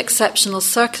very exceptional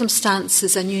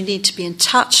circumstances and you need to be in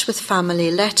touch with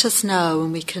family, let us know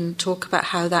and we can talk about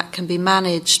how that can be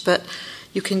managed. But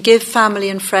you can give family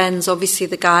and friends, obviously,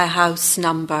 the Gaia House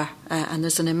number, and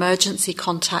there's an emergency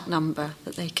contact number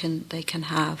that they can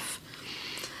have.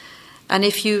 And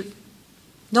if you're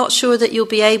not sure that you'll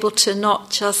be able to, not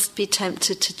just be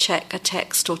tempted to check a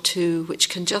text or two, which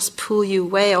can just pull you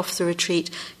way off the retreat,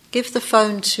 give the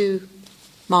phone to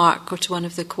Mark or to one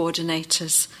of the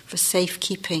coordinators for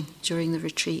safekeeping during the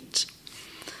retreat.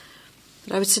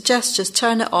 But I would suggest just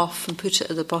turn it off and put it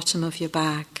at the bottom of your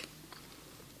bag.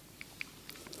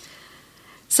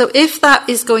 So if that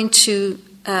is going to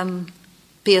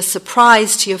be a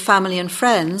surprise to your family and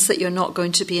friends that you're not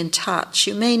going to be in touch,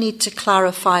 you may need to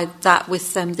clarify that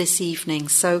with them this evening.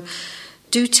 So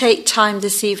do take time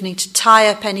this evening to tie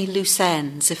up any loose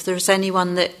ends. If there's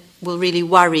anyone that will really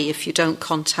worry if you don't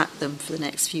contact them for the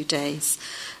next few days,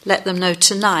 let them know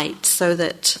tonight so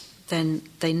that then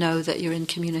they know that you're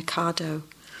incommunicado.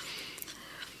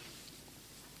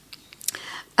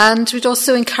 And we'd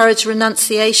also encourage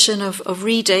renunciation of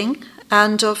reading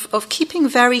and of keeping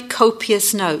very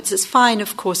copious notes. It's fine,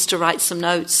 of course, to write some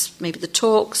notes, maybe the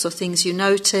talks or things you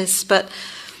notice, but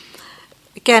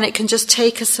again, it can just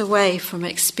take us away from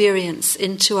experience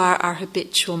into our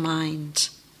habitual mind.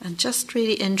 And just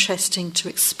really interesting to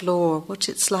explore what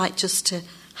it's like just to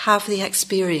have the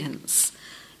experience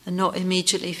and not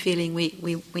immediately feeling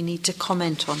we need to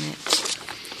comment on it.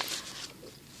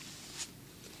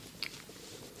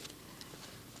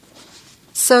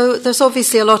 So there's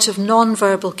obviously a lot of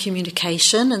non-verbal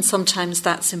communication, and sometimes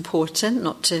that's important,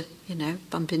 not to,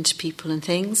 bump into people and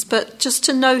things, but just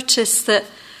to notice that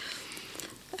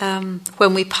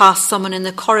when we pass someone in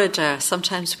the corridor,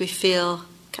 sometimes we feel,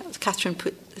 Catherine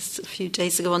put this a few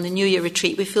days ago on the New Year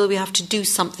retreat, we feel we have to do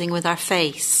something with our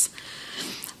face.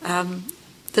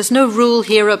 There's no rule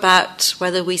here about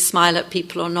whether we smile at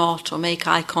people or not, or make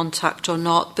eye contact or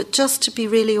not, but just to be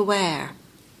really aware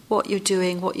what you're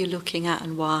doing, what you're looking at,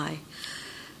 and why.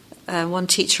 One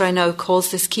teacher I know calls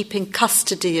this keeping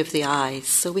custody of the eyes,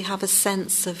 so we have a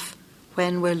sense of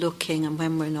when we're looking and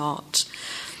when we're not.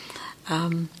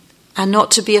 And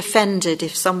not to be offended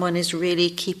if someone is really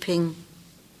keeping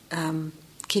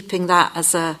that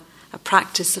as a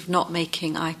practice of not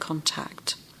making eye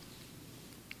contact.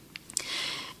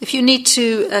 If you need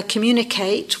to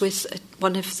communicate with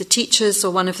one of the teachers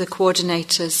or one of the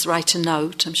coordinators, write a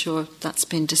note. I'm sure that's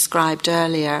been described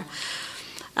earlier.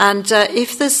 And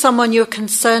if there's someone you're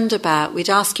concerned about, we'd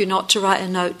ask you not to write a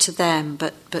note to them,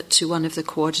 but to one of the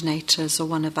coordinators or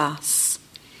one of us.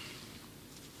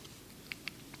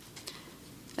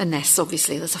 Unless,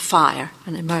 obviously, there's a fire,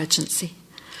 an emergency.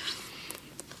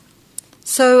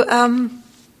 So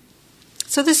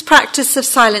this practice of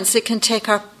silence, it can take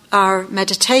our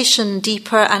meditation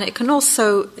deeper, and it can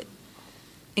also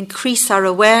increase our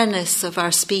awareness of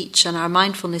our speech and our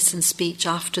mindfulness in speech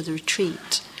after the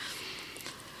retreat.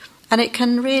 And it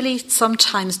can really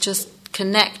sometimes just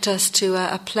connect us to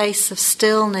a place of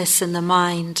stillness in the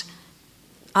mind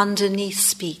underneath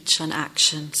speech and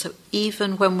action. So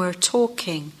even when we're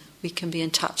talking, we can be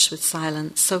in touch with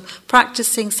silence. So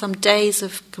practicing some days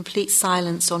of complete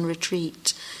silence on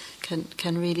retreat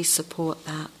can really support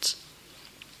that.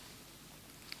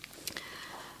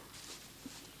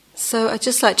 So I'd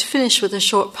just like to finish with a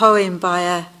short poem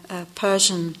by a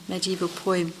Persian medieval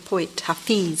poet,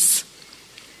 Hafiz,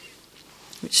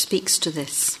 which speaks to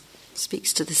this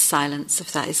silence,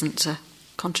 if that isn't a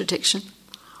contradiction.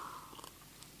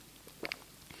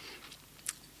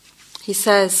 He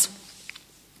says,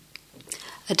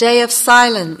 "A day of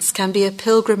silence can be a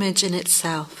pilgrimage in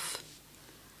itself.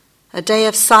 A day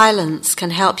of silence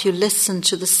can help you listen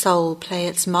to the soul play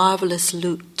its marvelous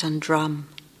lute and drum.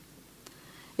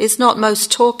 Is not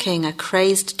most talking a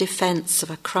crazed defense of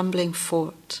a crumbling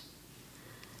fort?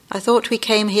 I thought we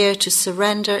came here to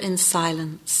surrender in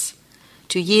silence,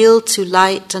 to yield to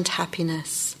light and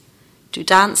happiness, to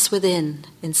dance within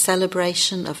in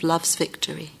celebration of love's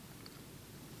victory."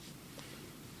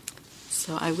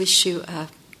 So I wish you a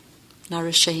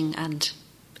nourishing and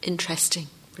interesting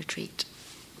retreat.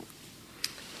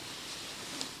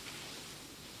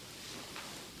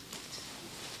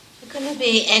 We're going to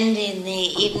be ending the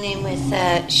evening with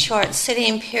a short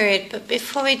sitting period, but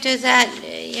before we do that,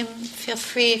 you feel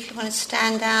free, if you want to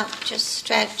stand up, just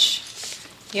stretch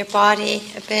your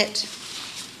body a bit.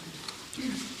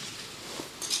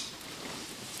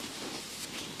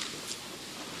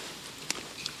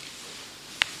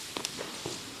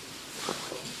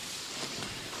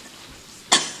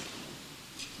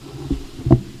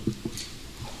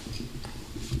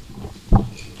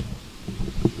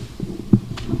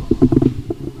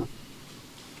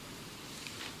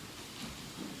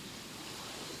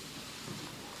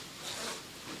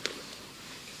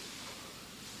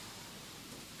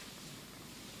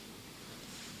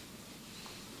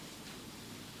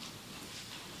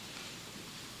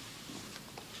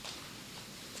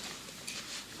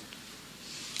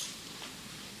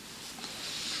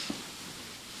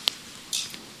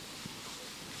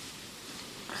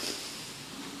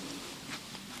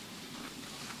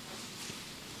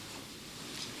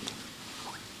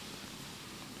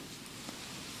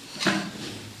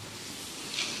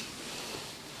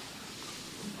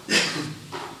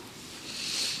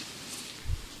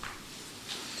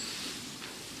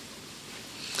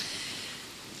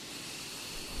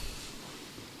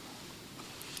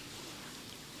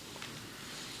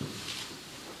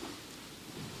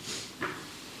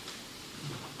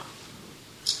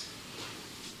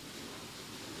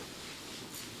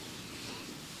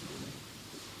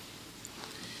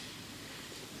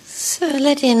 So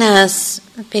letting us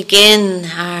begin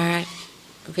our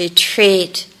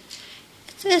retreat,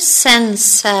 this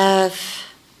sense of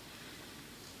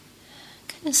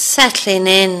kind of settling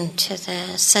into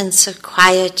the sense of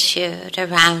quietude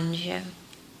around you.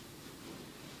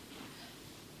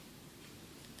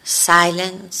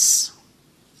 Silence,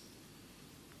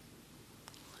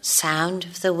 sound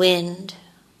of the wind.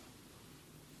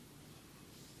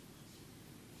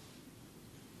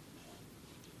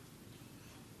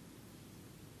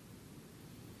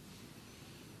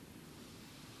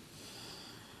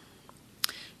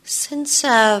 Sense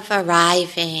of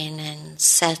arriving and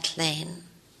settling.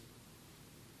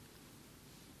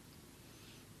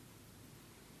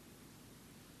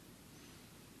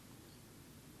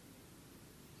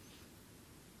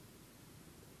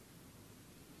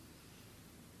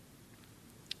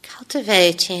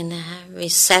 Cultivating a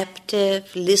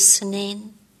receptive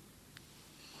listening.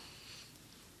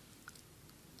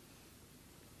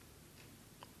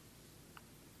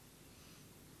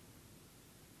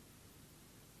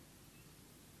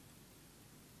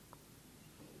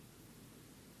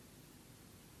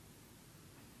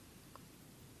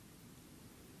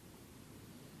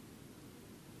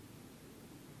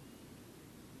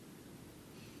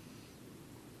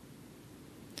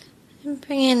 And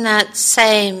bringing that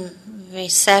same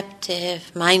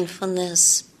receptive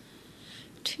mindfulness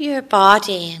to your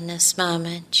body in this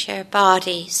moment, your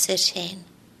body sitting.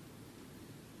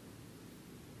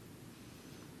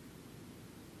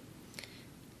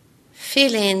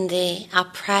 Feeling the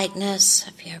uprightness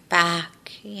of your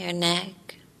back, your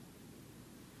neck,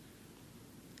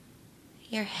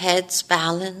 your head's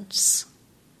balance.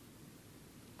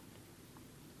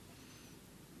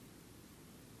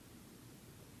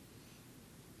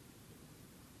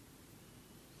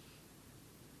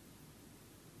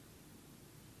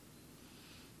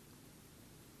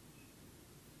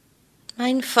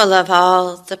 Mindful of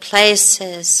all the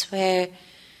places where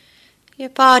your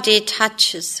body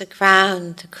touches the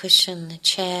ground, the cushion, the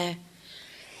chair.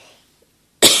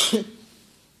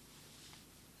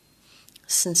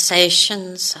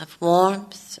 Sensations of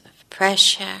warmth, of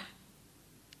pressure.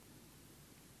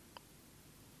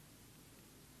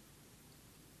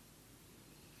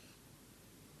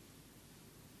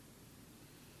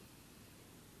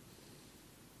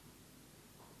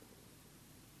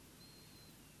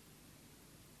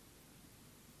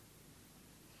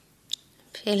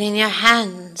 Feeling your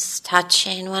hands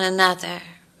touching one another,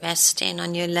 resting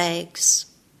on your legs.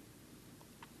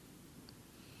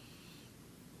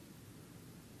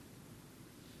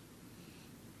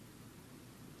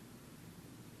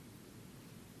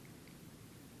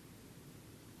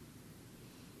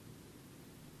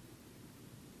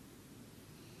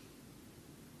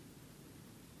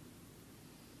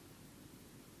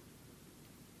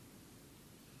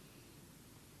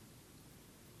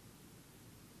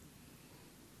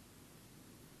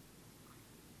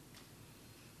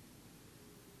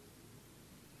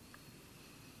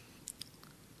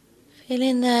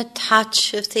 Feeling the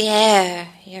touch of the air,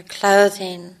 your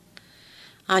clothing,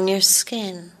 on your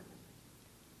skin.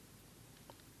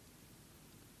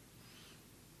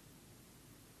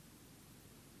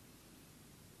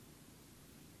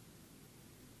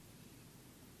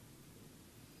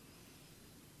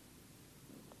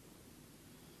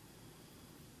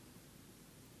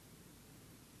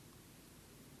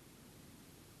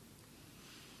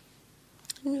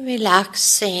 And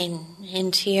relaxing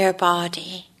into your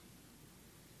body,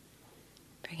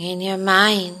 bringing your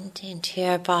mind into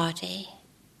your body.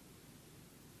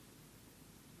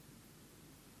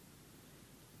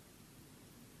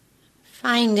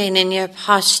 Finding in your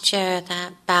posture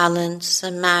that balance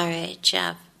and marriage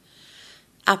of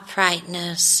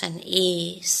uprightness and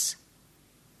ease.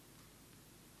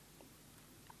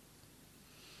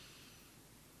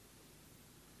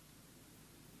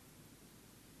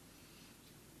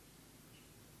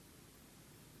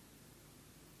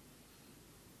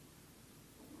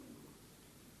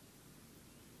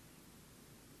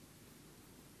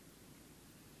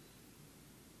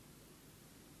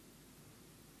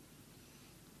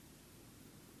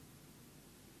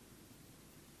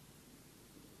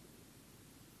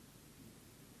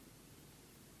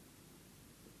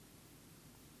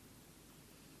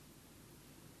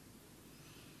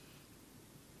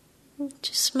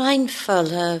 Just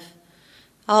mindful of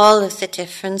all of the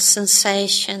different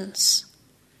sensations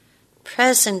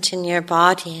present in your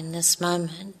body in this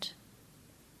moment.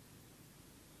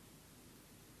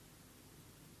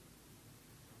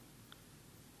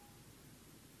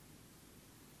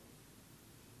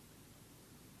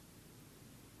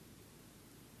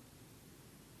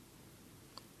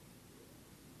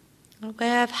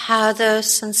 Aware of how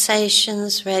those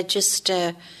sensations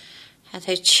register, how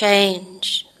they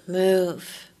change,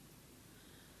 move.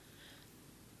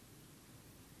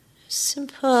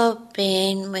 Simple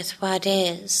being with what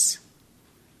is.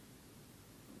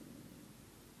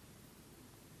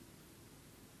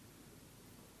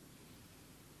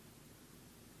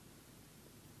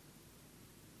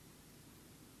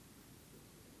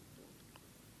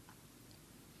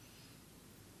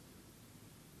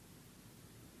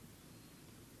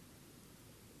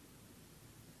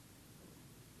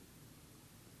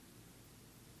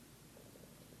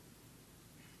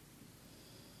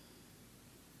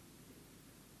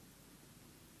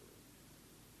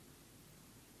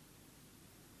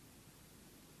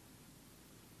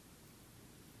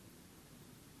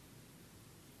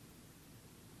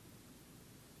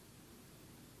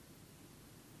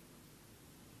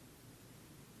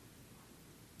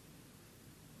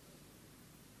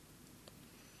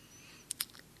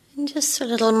 And just a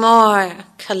little more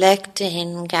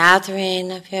collecting,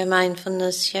 gathering of your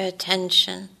mindfulness, your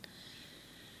attention,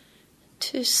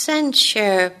 to sense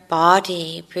your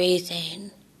body breathing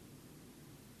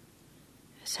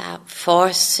without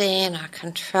forcing or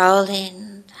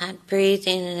controlling that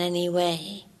breathing in any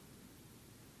way.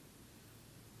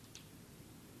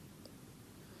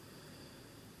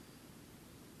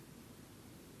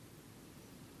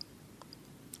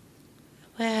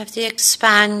 Aware of the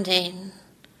expanding,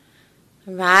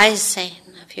 rising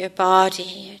of your body,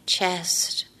 your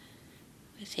chest,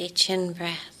 with each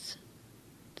in-breath,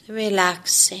 the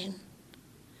relaxing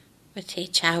with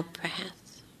each out-breath.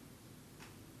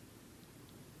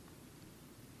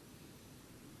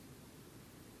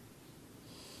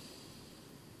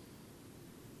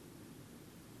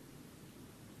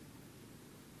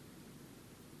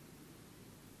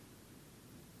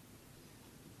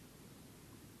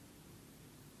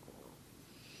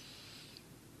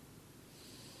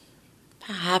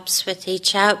 Perhaps with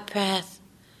each out-breath,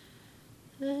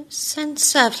 a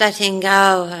sense of letting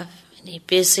go of any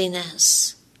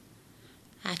busyness,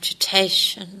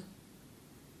 agitation,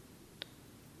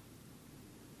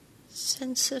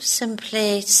 sense of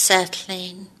simply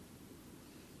settling,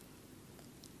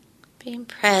 being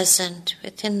present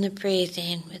within the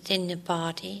breathing, within the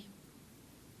body.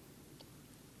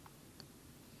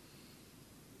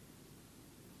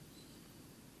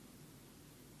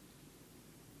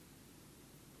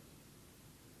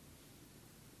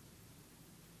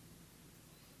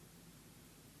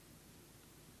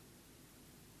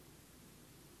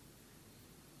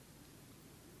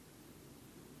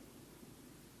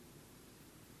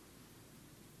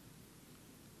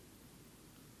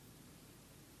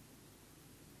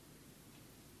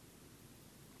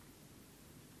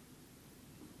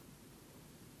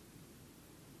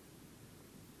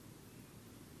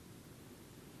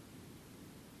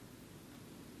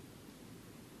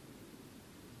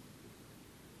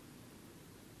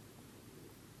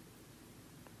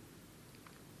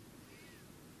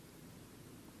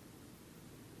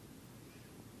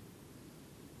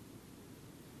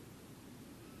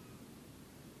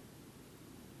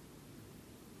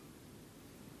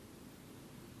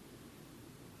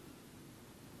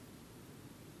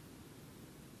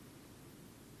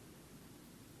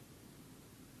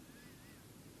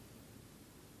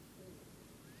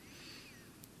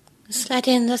 Just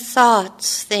letting the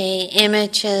thoughts, the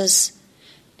images,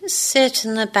 just sit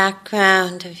in the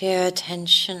background of your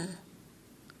attention.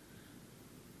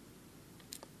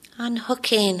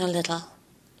 Unhooking a little.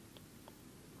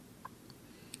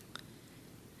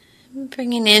 And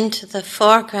bringing into the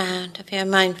foreground of your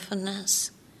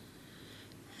mindfulness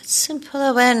a simple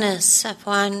awareness of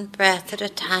one breath at a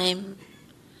time,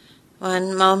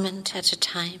 one moment at a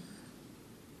time.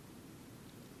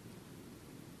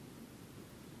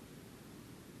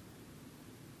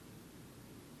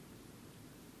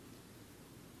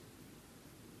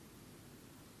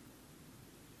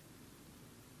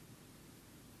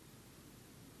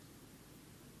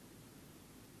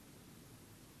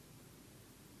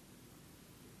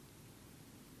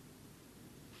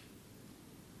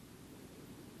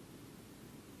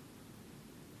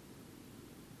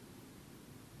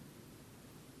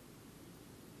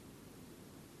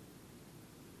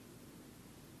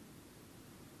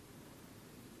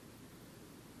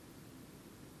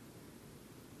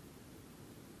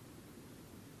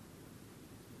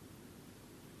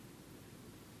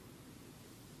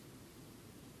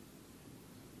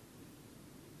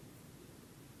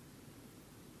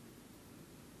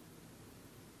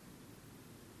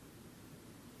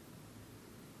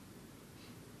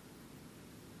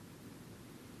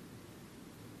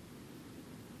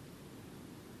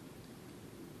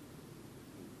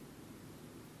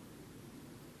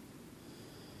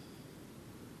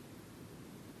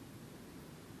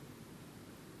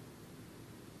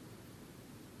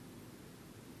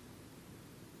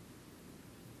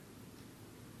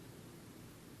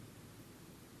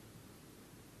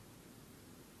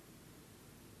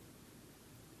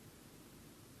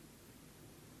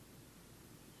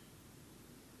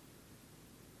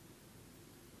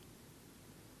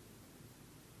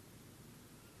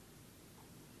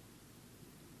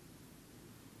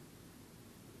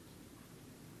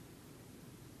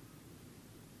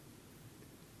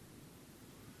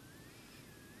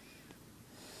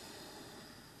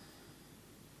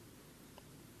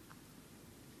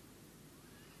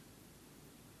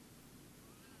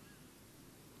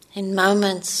 In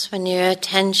moments when your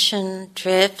attention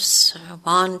drifts or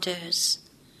wanders,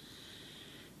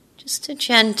 just a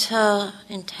gentle,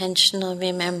 intentional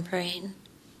remembering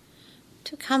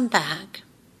to come back,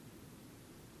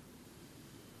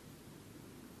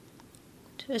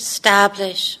 to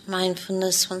establish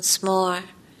mindfulness once more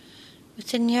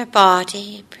within your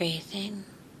body, breathing.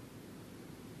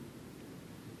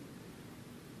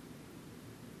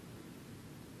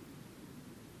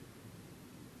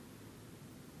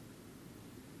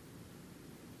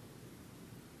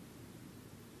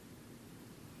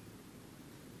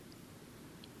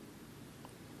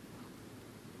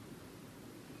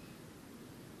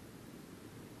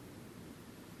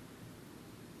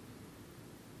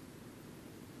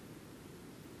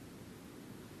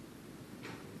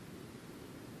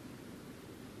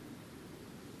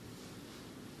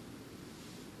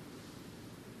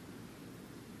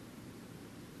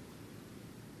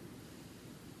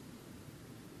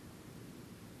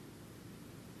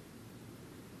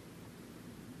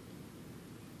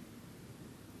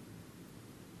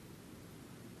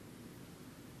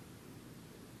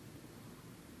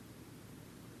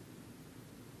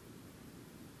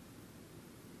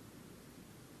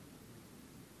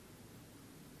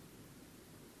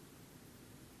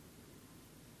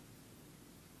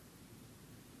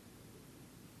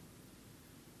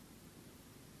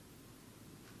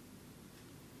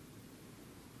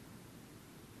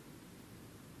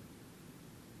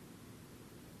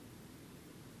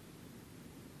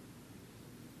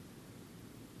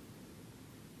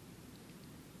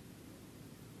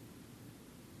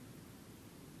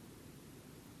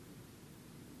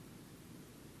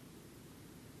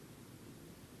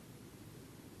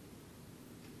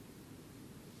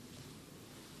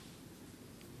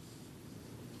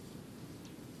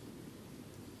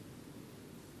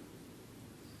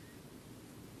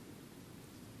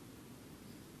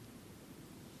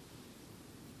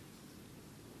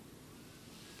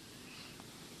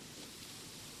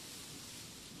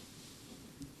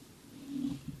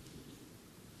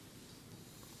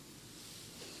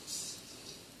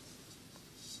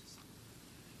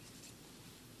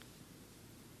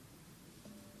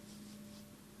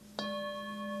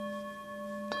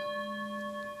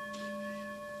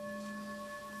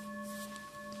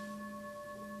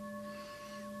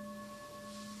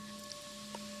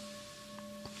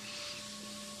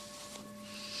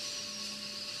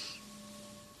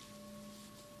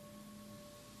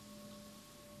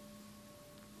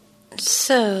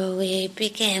 So we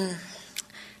begin.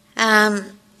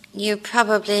 You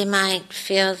probably might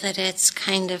feel that it's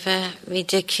kind of a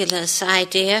ridiculous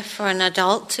idea for an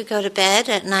adult to go to bed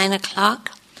at 9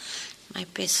 o'clock.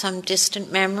 Might be some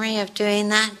distant memory of doing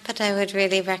that, but I would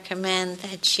really recommend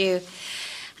that you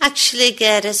actually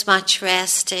get as much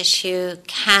rest as you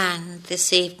can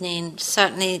this evening.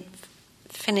 Certainly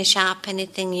finish up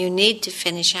anything you need to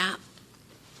finish up.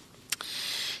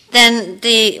 Then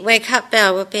the wake-up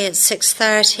bell will be at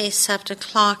 6:30, 7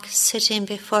 o'clock, sitting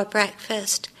before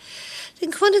breakfast. I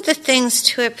think one of the things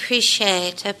to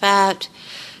appreciate about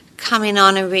coming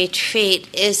on a retreat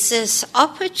is this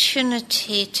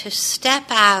opportunity to step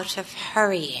out of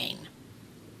hurrying.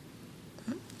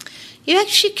 You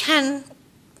actually can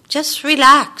just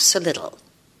relax a little.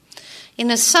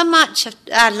 So much of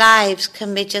our lives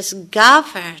can be just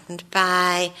governed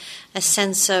by a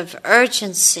sense of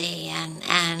urgency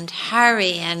and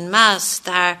hurry and must,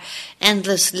 our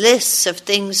endless lists of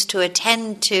things to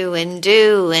attend to and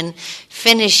do and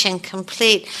finish and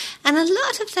complete. And a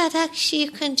lot of that actually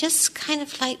you can just kind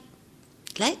of like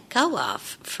let go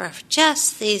of for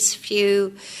just these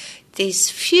few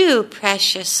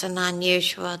precious and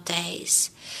unusual days.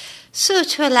 So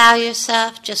to allow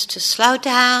yourself just to slow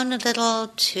down a little,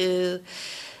 to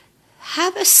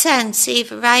have a sense,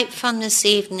 even right from this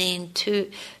evening,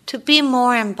 to be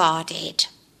more embodied,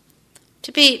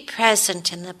 to be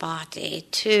present in the body,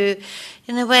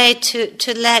 in a way,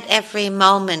 to let every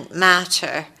moment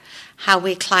matter. How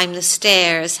we climb the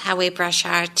stairs, how we brush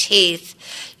our teeth.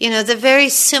 The very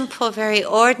simple, very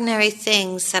ordinary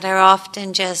things that are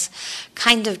often just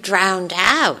kind of drowned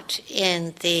out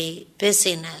in the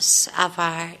busyness of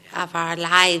our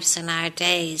lives and our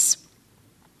days.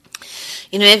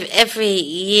 Every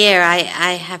year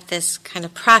I have this kind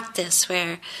of practice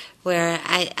where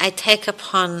I take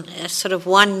upon a sort of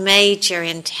one major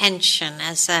intention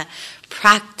as a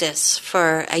practice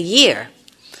for a year.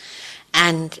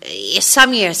 And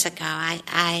some years ago,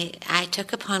 I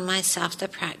took upon myself the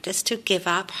practice to give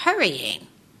up hurrying.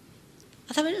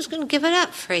 I thought I was going to give it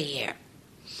up for a year.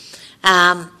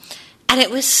 And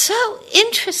it was so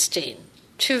interesting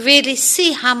to really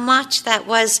see how much that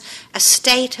was a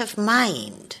state of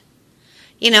mind.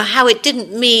 How it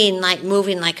didn't mean like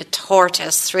moving like a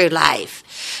tortoise through life,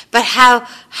 but how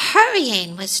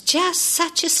hurrying was just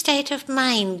such a state of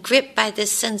mind, gripped by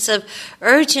this sense of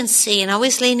urgency and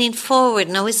always leaning forward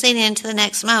and always leaning into the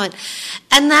next moment.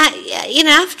 And that,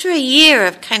 after a year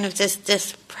of kind of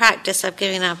this practice of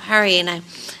giving up hurrying, I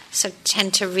sort of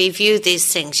tend to review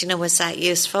these things. Was that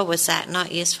useful? Was that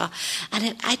not useful?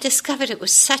 And I discovered it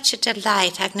was such a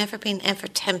delight. I've never been ever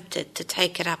tempted to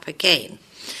take it up again.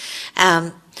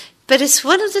 But it's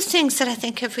one of the things that I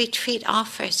think a retreat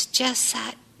offers, just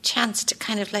that chance to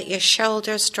kind of let your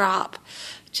shoulders drop,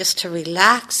 just to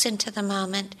relax into the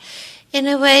moment, in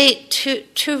a way to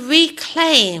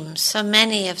reclaim so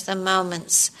many of the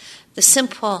moments, the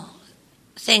simple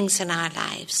things in our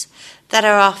lives that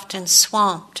are often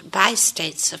swamped by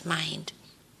states of mind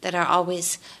that are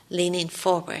always leaning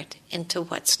forward into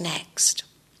what's next.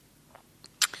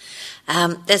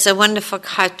 There's a wonderful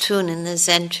cartoon in the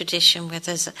Zen tradition where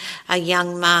there's a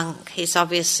young monk. He's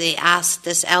obviously asked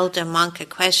this elder monk a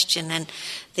question, and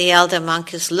the elder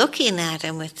monk is looking at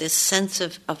him with this sense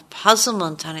of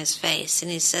puzzlement on his face,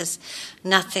 and he says,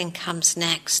 "Nothing comes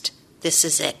next. This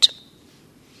is it."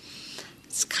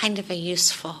 It's kind of a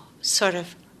useful sort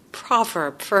of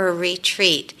proverb for a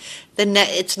retreat.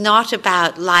 It's not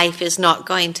about life is not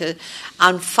going to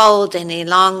unfold any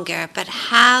longer, but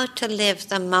how to live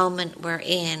the moment we're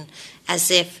in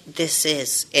as if this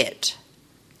is it.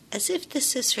 As if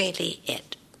this is really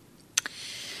it.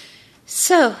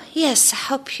 So, yes, I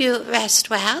hope you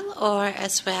rest well, or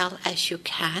as well as you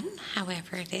can,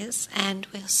 however it is, and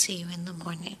we'll see you in the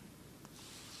morning.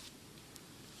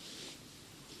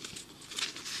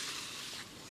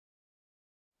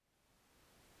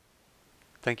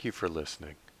 Thank you for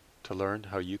listening. To learn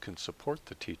how you can support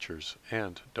the teachers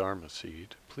and Dharma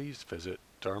Seed, please visit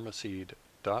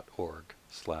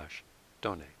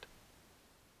dharmaseed.org/donate.